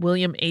 Kennard,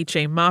 William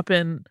H.A.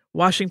 Maupin,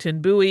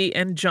 Washington Bowie,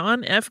 and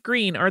John F.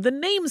 Green are the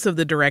names of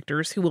the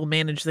directors who will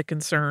manage the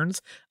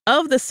concerns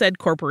of the said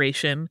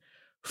corporation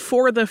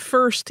for the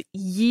first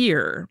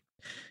year."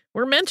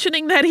 We're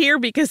mentioning that here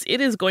because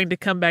it is going to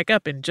come back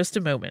up in just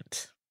a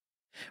moment.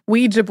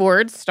 Ouija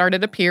boards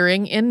started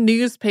appearing in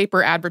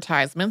newspaper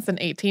advertisements in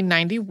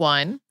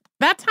 1891.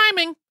 That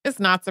timing is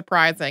not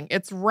surprising.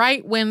 It's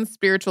right when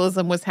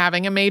spiritualism was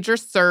having a major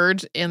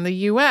surge in the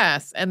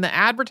U.S., and the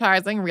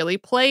advertising really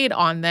played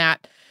on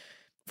that.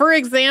 For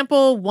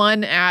example,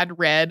 one ad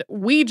read,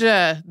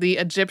 "Ouija, the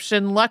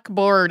Egyptian luck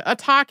board, a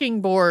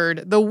talking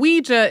board. The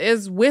Ouija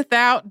is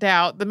without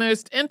doubt the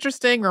most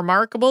interesting,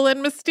 remarkable,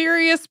 and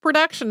mysterious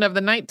production of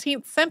the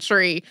 19th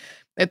century.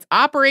 Its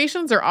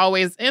operations are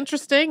always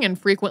interesting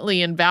and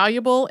frequently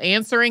invaluable,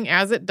 answering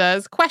as it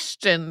does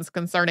questions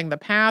concerning the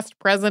past,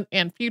 present,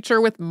 and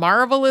future with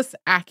marvelous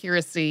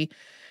accuracy.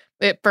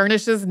 It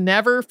furnishes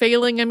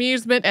never-failing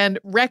amusement and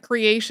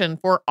recreation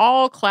for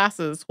all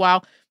classes,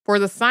 while for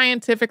the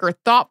scientific or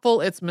thoughtful,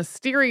 its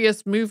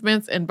mysterious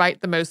movements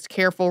invite the most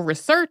careful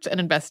research and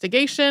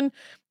investigation,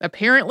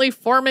 apparently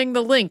forming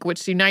the link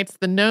which unites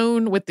the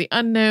known with the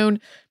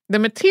unknown, the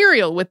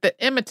material with the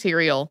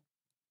immaterial.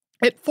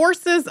 It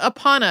forces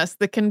upon us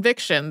the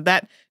conviction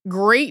that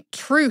great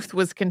truth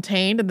was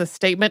contained in the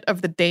statement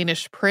of the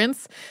Danish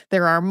prince.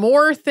 There are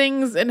more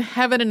things in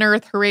heaven and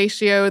earth,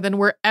 Horatio, than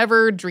were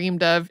ever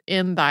dreamed of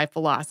in thy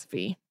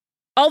philosophy."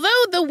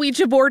 Although the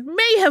Ouija board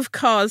may have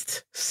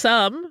caused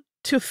some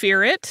to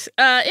fear it,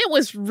 it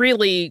was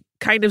really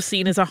kind of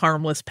seen as a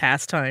harmless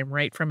pastime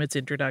right from its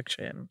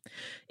introduction.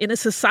 In a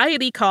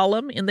society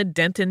column in the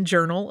Denton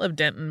Journal of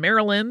Denton,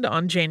 Maryland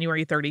on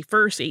January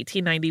 31st,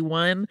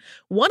 1891,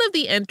 one of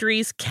the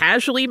entries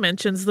casually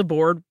mentions the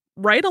board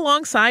right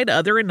alongside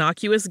other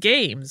innocuous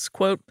games.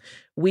 Quote,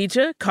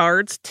 "Ouija,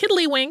 cards,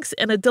 tiddlywinks,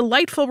 and a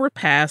delightful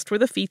repast were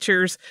the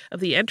features of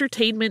the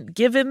entertainment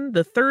given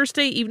the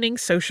Thursday evening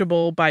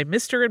sociable by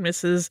Mr. and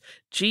Mrs.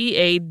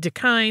 G.A.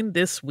 Dekine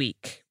this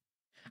week."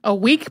 A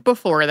week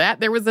before that,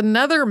 there was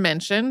another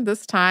mention,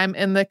 this time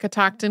in the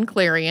Catoctin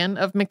Clarion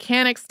of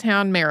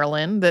Mechanicstown,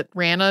 Maryland, that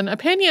ran an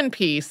opinion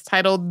piece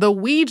titled "The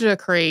Ouija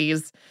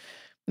Craze."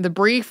 The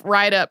brief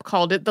write-up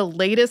called it the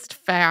latest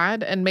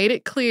fad and made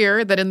it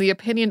clear that in the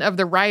opinion of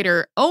the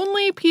writer,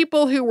 only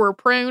people who were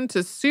prone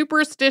to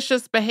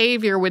superstitious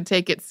behavior would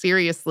take it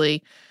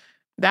seriously.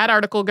 That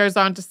article goes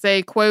on to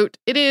say, quote,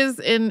 "It is,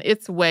 in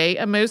its way,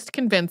 a most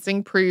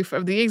convincing proof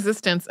of the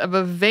existence of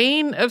a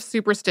vein of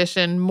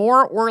superstition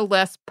more or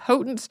less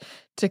potent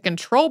to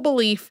control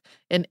belief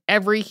in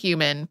every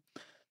human."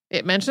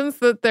 It mentions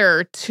that there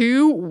are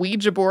 2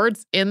 Ouija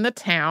boards in the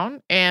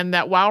town, and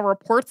that while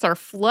reports are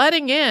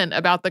flooding in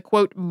about the,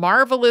 quote,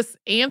 "marvelous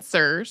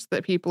answers"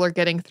 that people are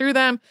getting through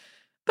them,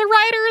 the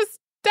writer is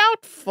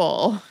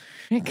doubtful.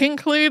 It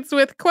concludes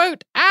with,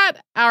 quote,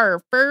 "At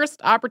our first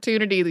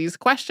opportunity, these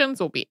questions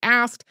will be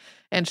asked,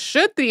 and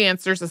should the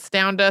answers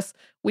astound us,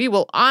 we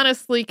will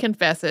honestly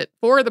confess it.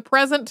 For the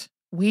present,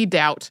 we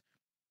doubt."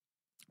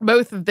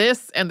 Both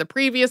this and the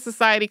previous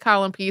Society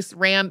column piece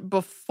ran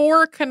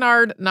before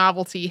Kennard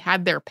Novelty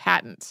had their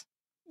patent.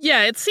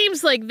 Yeah, it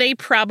seems like they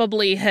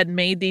probably had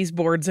made these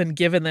boards and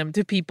given them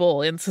to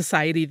people in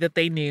society that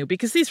they knew,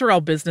 because these were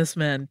all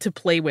businessmen to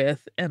play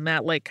with, and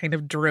that kind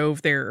of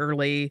drove their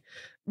early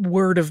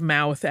word of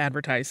mouth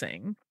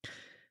advertising.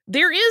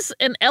 There is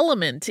an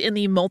element in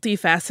the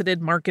multifaceted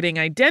marketing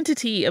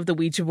identity of the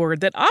Ouija board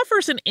that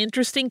offers an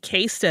interesting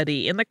case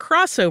study in the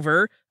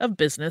crossover of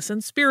business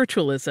and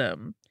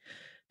spiritualism.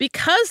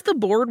 Because the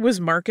board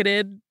was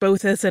marketed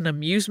both as an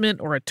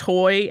amusement or a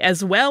toy,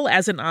 as well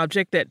as an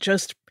object that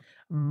just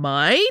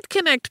might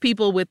connect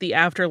people with the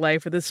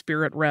afterlife or the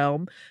spirit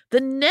realm,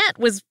 the net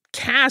was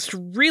cast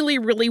really,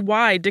 really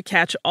wide to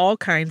catch all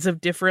kinds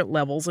of different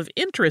levels of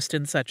interest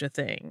in such a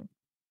thing.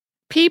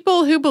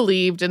 People who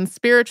believed in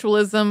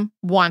spiritualism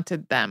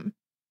wanted them.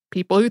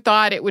 People who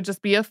thought it would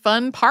just be a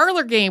fun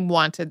parlor game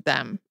wanted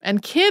them.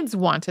 And kids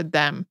wanted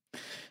them.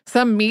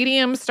 Some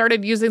mediums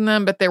started using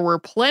them, but there were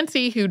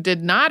plenty who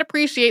did not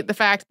appreciate the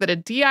fact that a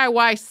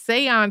DIY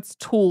seance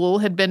tool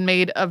had been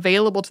made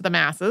available to the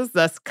masses,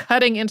 thus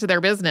cutting into their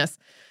business.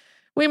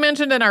 We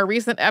mentioned in our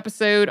recent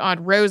episode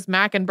on Rose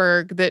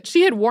Mackenberg that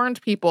she had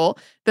warned people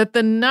that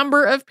the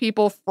number of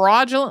people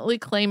fraudulently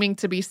claiming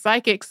to be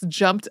psychics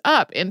jumped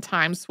up in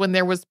times when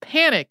there was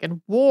panic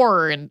and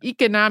war and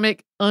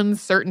economic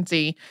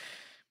uncertainty.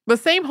 The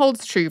same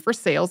holds true for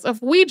sales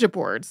of Ouija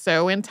boards.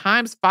 So in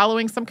times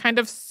following some kind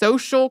of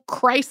social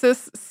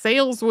crisis,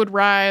 sales would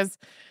rise.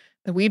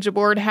 The Ouija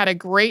board had a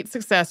great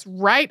success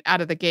right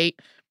out of the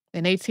gate.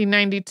 In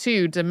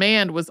 1892,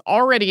 demand was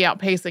already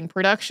outpacing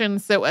production,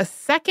 so a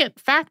second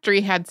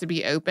factory had to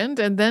be opened,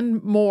 and then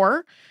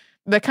more.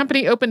 The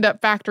company opened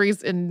up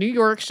factories in New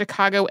York,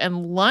 Chicago,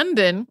 and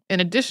London, in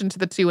addition to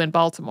the two in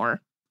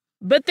Baltimore.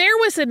 But there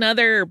was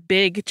another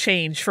big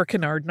change for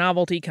Kennard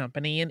Novelty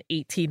Company in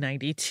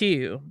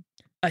 1892.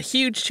 A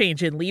huge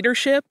change in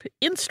leadership,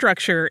 in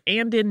structure,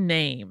 and in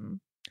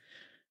name.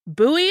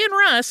 Bowie and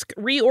Rusk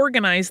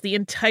reorganized the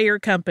entire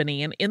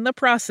company, and in the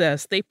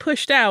process, they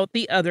pushed out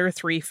the other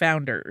three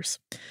founders.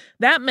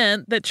 That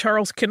meant that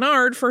Charles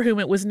Kennard, for whom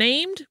it was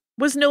named,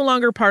 was no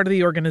longer part of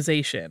the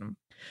organization.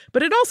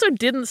 But it also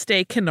didn't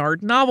stay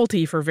Kennard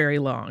Novelty for very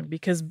long,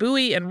 because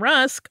Bowie and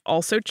Rusk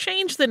also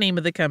changed the name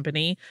of the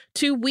company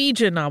to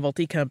Ouija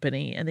Novelty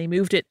Company, and they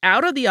moved it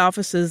out of the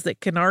offices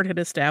that Kennard had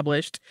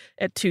established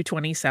at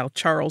 220 South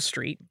Charles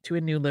Street to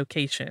a new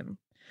location.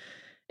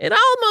 It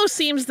almost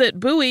seems that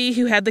Bowie,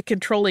 who had the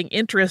controlling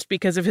interest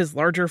because of his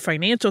larger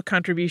financial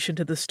contribution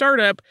to the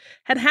startup,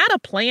 had a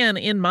plan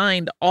in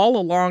mind all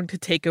along to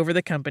take over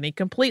the company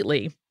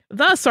completely.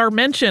 Thus, our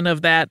mention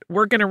of that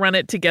 "we're going to run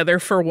it together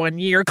for 1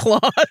 year"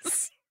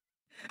 clause.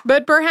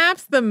 But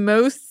perhaps the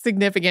most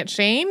significant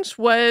change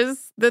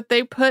was that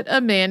they put a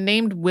man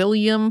named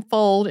William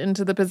Fuld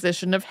into the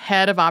position of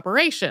head of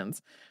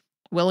operations.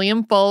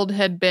 William Fuld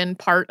had been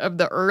part of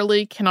the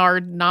early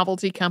Kennard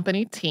Novelty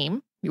Company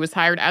team. He was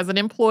hired as an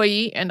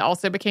employee and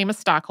also became a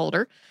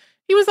stockholder.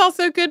 He was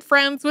also good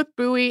friends with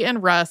Bowie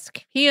and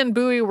Rusk. He and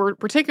Bowie were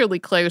particularly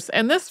close,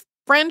 and this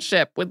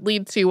friendship would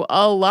lead to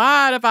a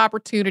lot of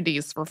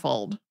opportunities for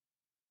Fuld.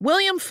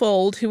 William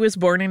Fuld, who was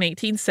born in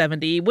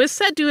 1870, was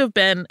said to have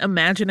been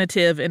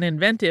imaginative and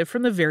inventive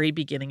from the very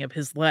beginning of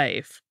his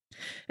life.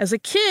 As a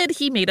kid,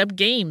 he made up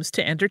games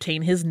to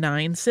entertain his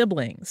 9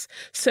 siblings.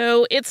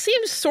 So it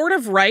seems sort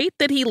of right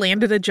that he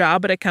landed a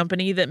job at a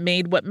company that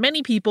made what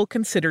many people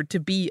considered to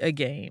be a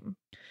game.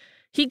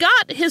 He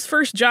got his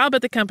first job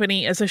at the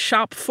company as a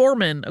shop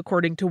foreman,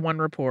 according to one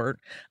report.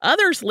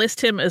 Others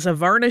list him as a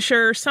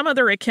varnisher. Some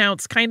other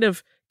accounts kind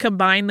of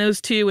combine those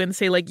two and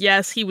say,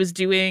 yes, he was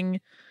doing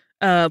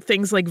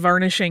things like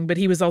varnishing, but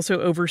he was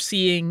also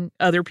overseeing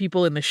other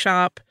people in the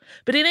shop.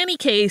 But in any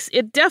case,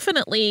 it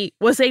definitely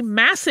was a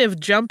massive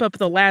jump up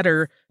the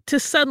ladder to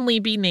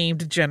suddenly be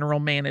named general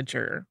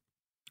manager.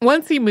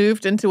 Once he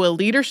moved into a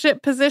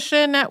leadership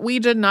position at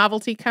Ouija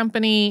Novelty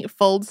Company,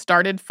 Fuld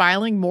started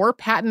filing more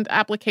patent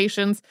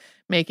applications,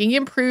 making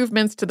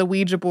improvements to the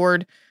Ouija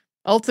board.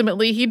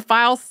 Ultimately, he'd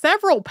file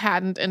several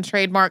patent and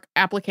trademark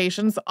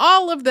applications,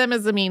 all of them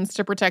as a means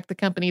to protect the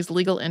company's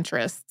legal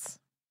interests.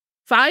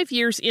 5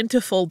 years into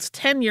Fuld's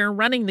tenure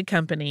running the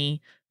company,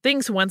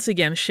 things once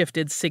again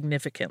shifted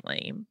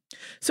significantly.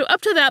 So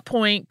up to that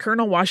point,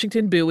 Colonel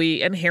Washington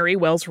Bowie and Harry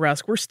Wells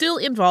Rusk were still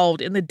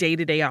involved in the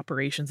day-to-day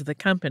operations of the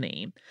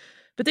company.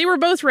 But they were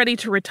both ready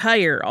to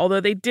retire,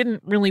 although they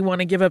didn't really want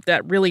to give up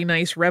that really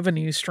nice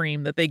revenue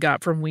stream that they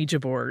got from Ouija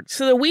boards.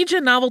 So the Ouija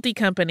Novelty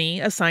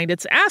Company assigned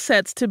its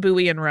assets to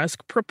Bowie and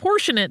Rusk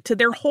proportionate to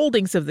their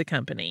holdings of the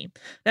company.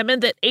 That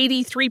meant that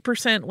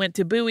 83% went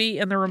to Bowie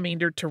and the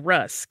remainder to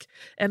Rusk.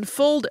 And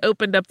Fuld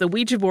opened up the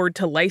Ouija board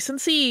to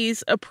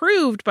licensees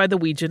approved by the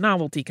Ouija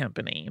Novelty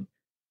Company.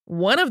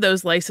 One of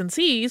those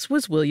licensees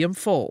was William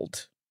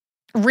Fuld.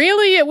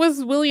 Really, it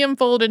was William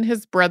Fuld and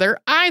his brother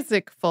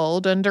Isaac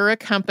Fuld under a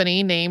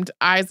company named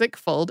Isaac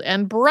Fuld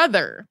and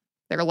Brother.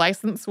 Their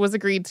license was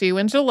agreed to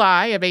in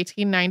July of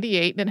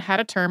 1898 and it had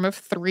a term of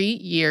 3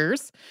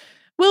 years.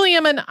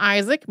 William and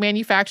Isaac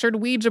manufactured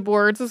Ouija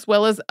boards as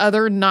well as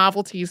other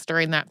novelties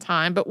during that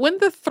time. But when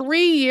the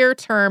 3-year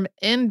term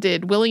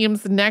ended,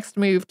 William's next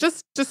move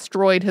just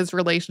destroyed his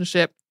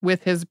relationship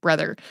with his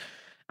brother.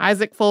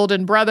 Isaac Fuld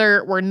and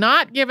brother were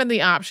not given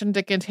the option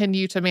to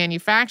continue to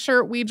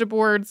manufacture Ouija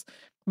boards,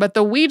 but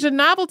the Ouija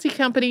Novelty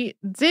Company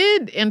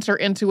did enter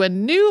into a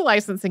new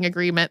licensing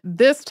agreement,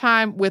 this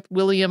time with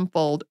William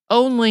Fuld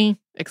only,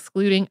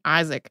 excluding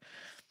Isaac.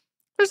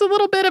 There's a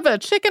little bit of a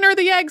chicken or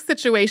the egg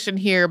situation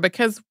here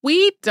because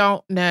we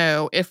don't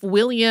know if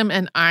William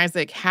and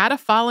Isaac had a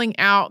falling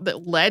out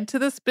that led to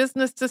this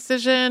business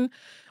decision,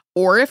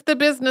 or if the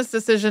business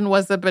decision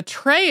was a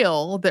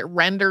betrayal that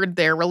rendered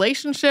their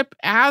relationship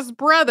as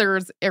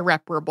brothers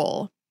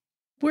irreparable.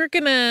 We're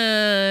going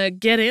to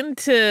get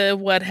into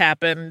what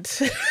happened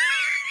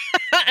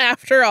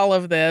after all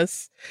of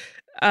this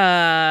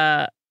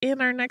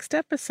in our next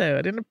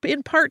episode,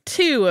 in part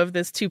 2 of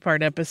this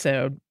 2-part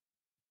episode.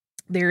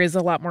 There is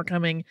a lot more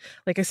coming.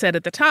 Like I said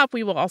at the top,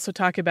 we will also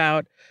talk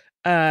about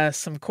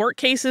some court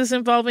cases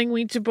involving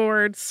Ouija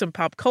boards, some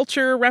pop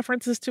culture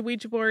references to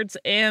Ouija boards,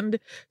 and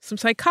some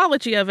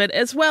psychology of it,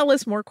 as well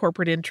as more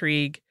corporate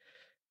intrigue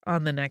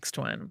on the next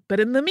one. But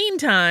in the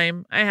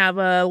meantime, I have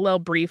a little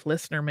brief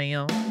listener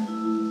mail.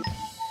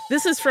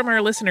 This is from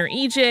our listener,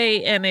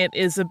 EJ, and it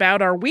is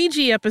about our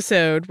Ouija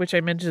episode, which I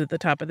mentioned at the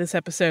top of this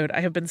episode.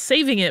 I have been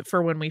saving it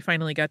for when we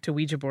finally got to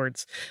Ouija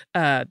boards,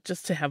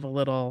 just to have a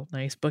little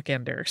nice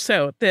bookender.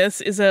 So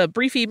this is a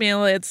brief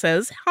email. It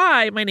says,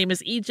 "Hi, my name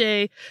is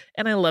EJ,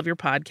 and I love your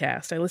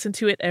podcast. I listen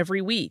to it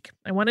every week.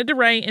 I wanted to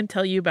write and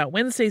tell you about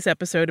Wednesday's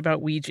episode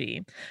about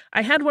Ouija.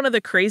 I had one of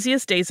the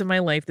craziest days of my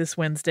life this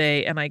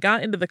Wednesday, and I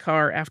got into the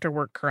car after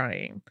work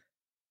crying."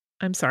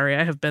 I'm sorry,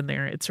 I have been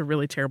there. It's a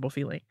really terrible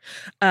feeling.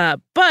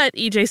 But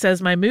EJ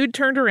says, "My mood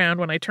turned around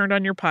when I turned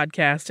on your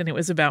podcast, and it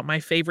was about my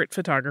favorite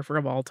photographer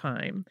of all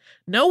time.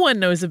 No one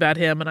knows about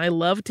him, and I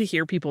love to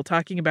hear people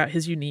talking about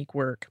his unique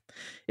work.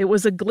 It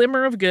was a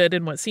glimmer of good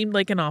in what seemed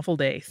like an awful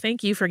day.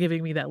 Thank you for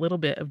giving me that little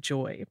bit of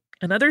joy."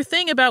 Another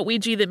thing about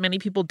Ouija that many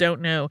people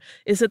don't know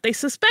is that they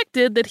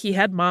suspected that he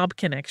had mob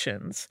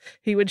connections.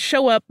 He would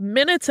show up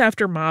minutes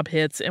after mob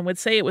hits and would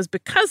say it was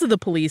because of the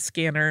police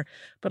scanner,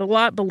 but a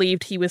lot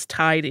believed he was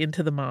tied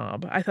into the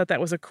mob. I thought that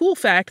was a cool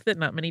fact that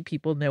not many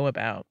people know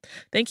about.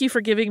 Thank you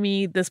for giving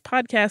me this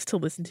podcast to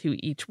listen to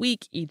each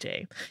week,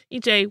 EJ.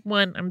 EJ,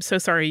 1, I'm so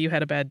sorry you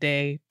had a bad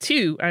day.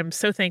 2, I'm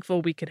so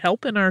thankful we could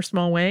help in our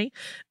small way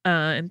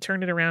and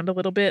turn it around a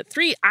little bit.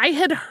 3, I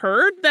had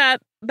heard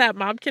that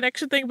mob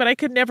connection thing, but I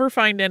could never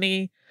find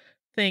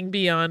anything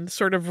beyond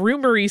sort of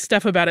rumory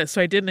stuff about it,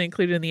 so I didn't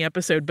include it in the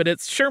episode, but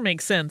it sure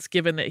makes sense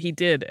given that he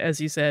did,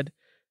 as you said,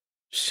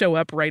 show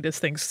up right as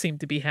things seemed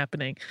to be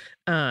happening.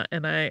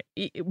 And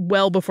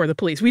well before the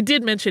police. We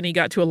did mention he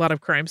got to a lot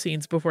of crime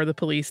scenes before the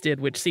police did,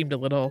 which seemed a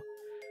little,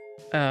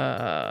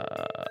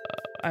 I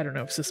don't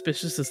know if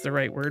suspicious is the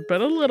right word,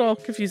 but a little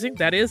confusing.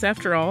 That is,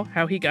 after all,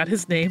 how he got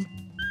his name.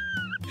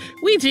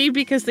 Ouija,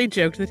 because they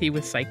joked that he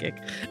was psychic.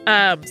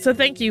 So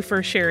thank you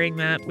for sharing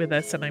that with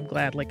us, and I'm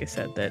glad, like I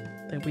said, that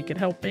we could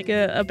help make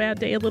a bad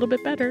day a little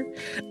bit better.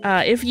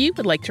 If you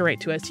would like to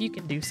write to us, you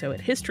can do so at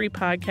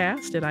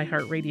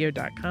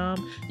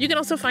historypodcast@iheartradio.com. You can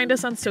also find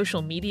us on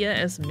social media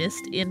as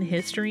Missed in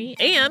History.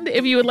 And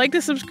if you would like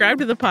to subscribe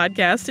to the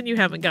podcast and you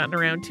haven't gotten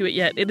around to it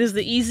yet, it is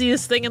the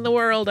easiest thing in the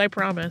world, I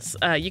promise.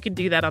 You can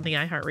do that on the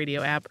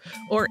iHeartRadio app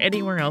or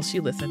anywhere else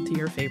you listen to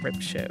your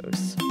favorite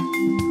shows.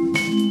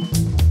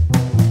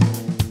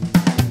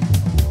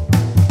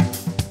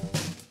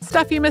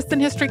 Stuff You Missed in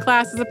History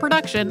Class is a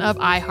production of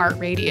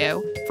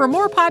iHeartRadio. For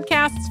more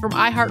podcasts from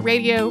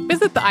iHeartRadio,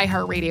 visit the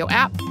iHeartRadio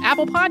app,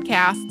 Apple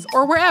Podcasts,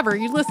 or wherever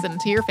you listen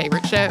to your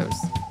favorite shows.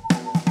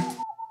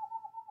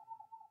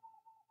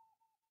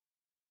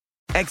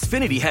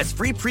 Xfinity has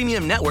free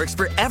premium networks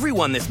for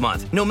everyone this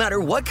month, no matter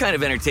what kind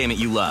of entertainment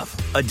you love.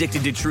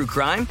 Addicted to true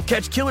crime?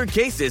 Catch killer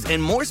cases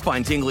and more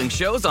spine-tingling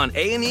shows on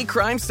A&E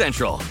Crime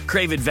Central.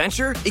 Crave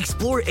adventure?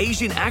 Explore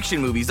Asian action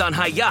movies on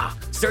Hi-Ya.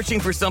 Searching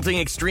for something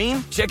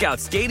extreme? Check out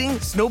skating,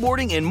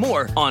 snowboarding, and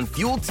more on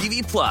Fuel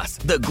TV Plus,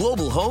 the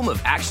global home of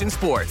action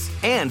sports.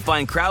 And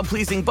find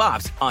crowd-pleasing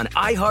bops on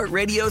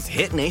iHeartRadio's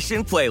Hit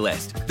Nation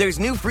playlist. There's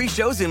new free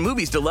shows and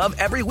movies to love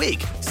every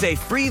week. Say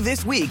free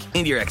this week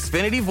in your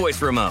Xfinity voice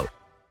remote.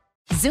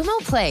 Xumo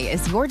Play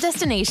is your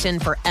destination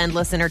for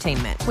endless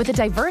entertainment. With a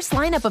diverse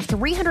lineup of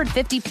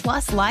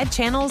 350-plus live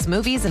channels,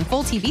 movies, and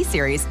full TV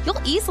series,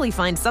 you'll easily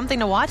find something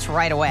to watch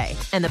right away.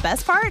 And the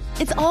best part?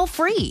 It's all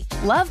free.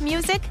 Love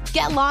music?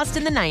 Get lost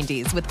in the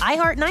 90s with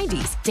iHeart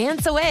 90s,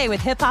 dance away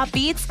with hip-hop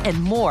beats,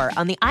 and more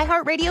on the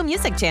iHeartRadio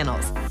music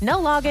channels. No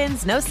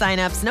logins, no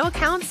signups, no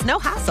accounts, no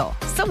hassle.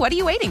 So what are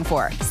you waiting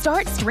for?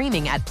 Start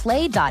streaming at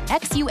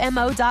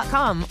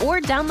play.xumo.com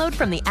or download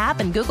from the app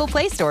and Google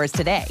Play stores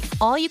today.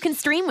 All you can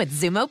stream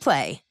with Xumo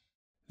Play.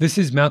 This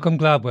is Malcolm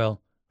Gladwell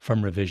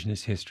from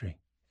Revisionist History.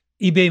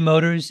 eBay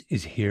Motors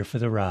is here for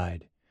the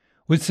ride.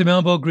 With some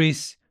elbow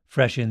grease,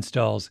 fresh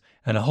installs,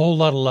 and a whole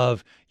lot of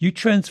love, you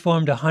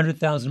transformed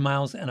 100,000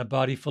 miles and a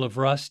body full of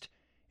rust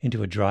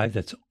into a drive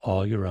that's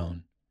all your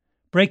own.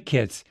 Brake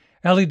kits,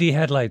 LED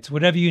headlights,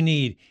 whatever you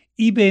need,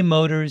 eBay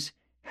Motors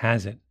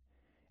has it.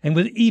 And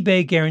with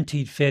eBay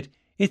Guaranteed Fit,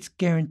 it's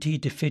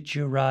guaranteed to fit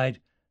your ride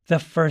the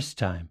first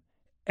time,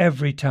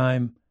 every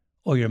time,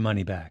 or your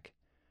money back.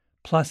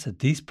 Plus, at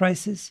these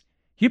prices,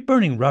 you're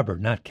burning rubber,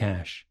 not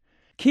cash.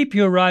 Keep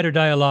your ride or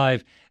die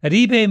alive at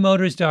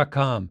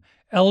ebaymotors.com.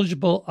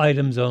 Eligible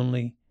items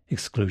only.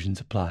 Exclusions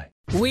apply.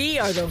 We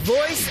are the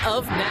voice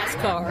of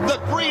NASCAR.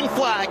 The green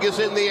flag is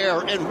in the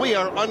air, and we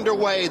are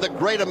underway. The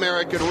Great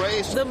American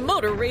Race. The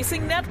Motor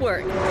Racing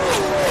Network.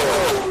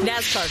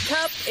 NASCAR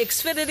Cup,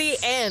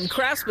 Xfinity, and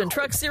Craftsman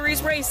Truck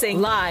Series Racing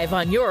live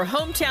on your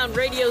hometown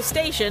radio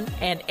station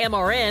and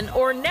MRN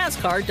or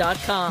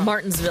NASCAR.com.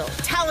 Martinsville,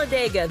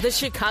 Talladega, the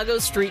Chicago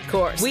Street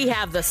Course. We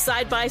have the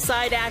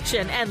side-by-side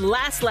action and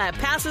last lap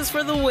passes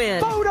for the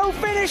win. Photo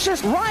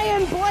finishes.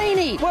 Ryan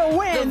Blaney will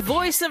win. The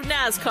voice of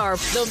NASCAR,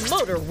 the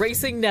Motor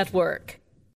Racing Network.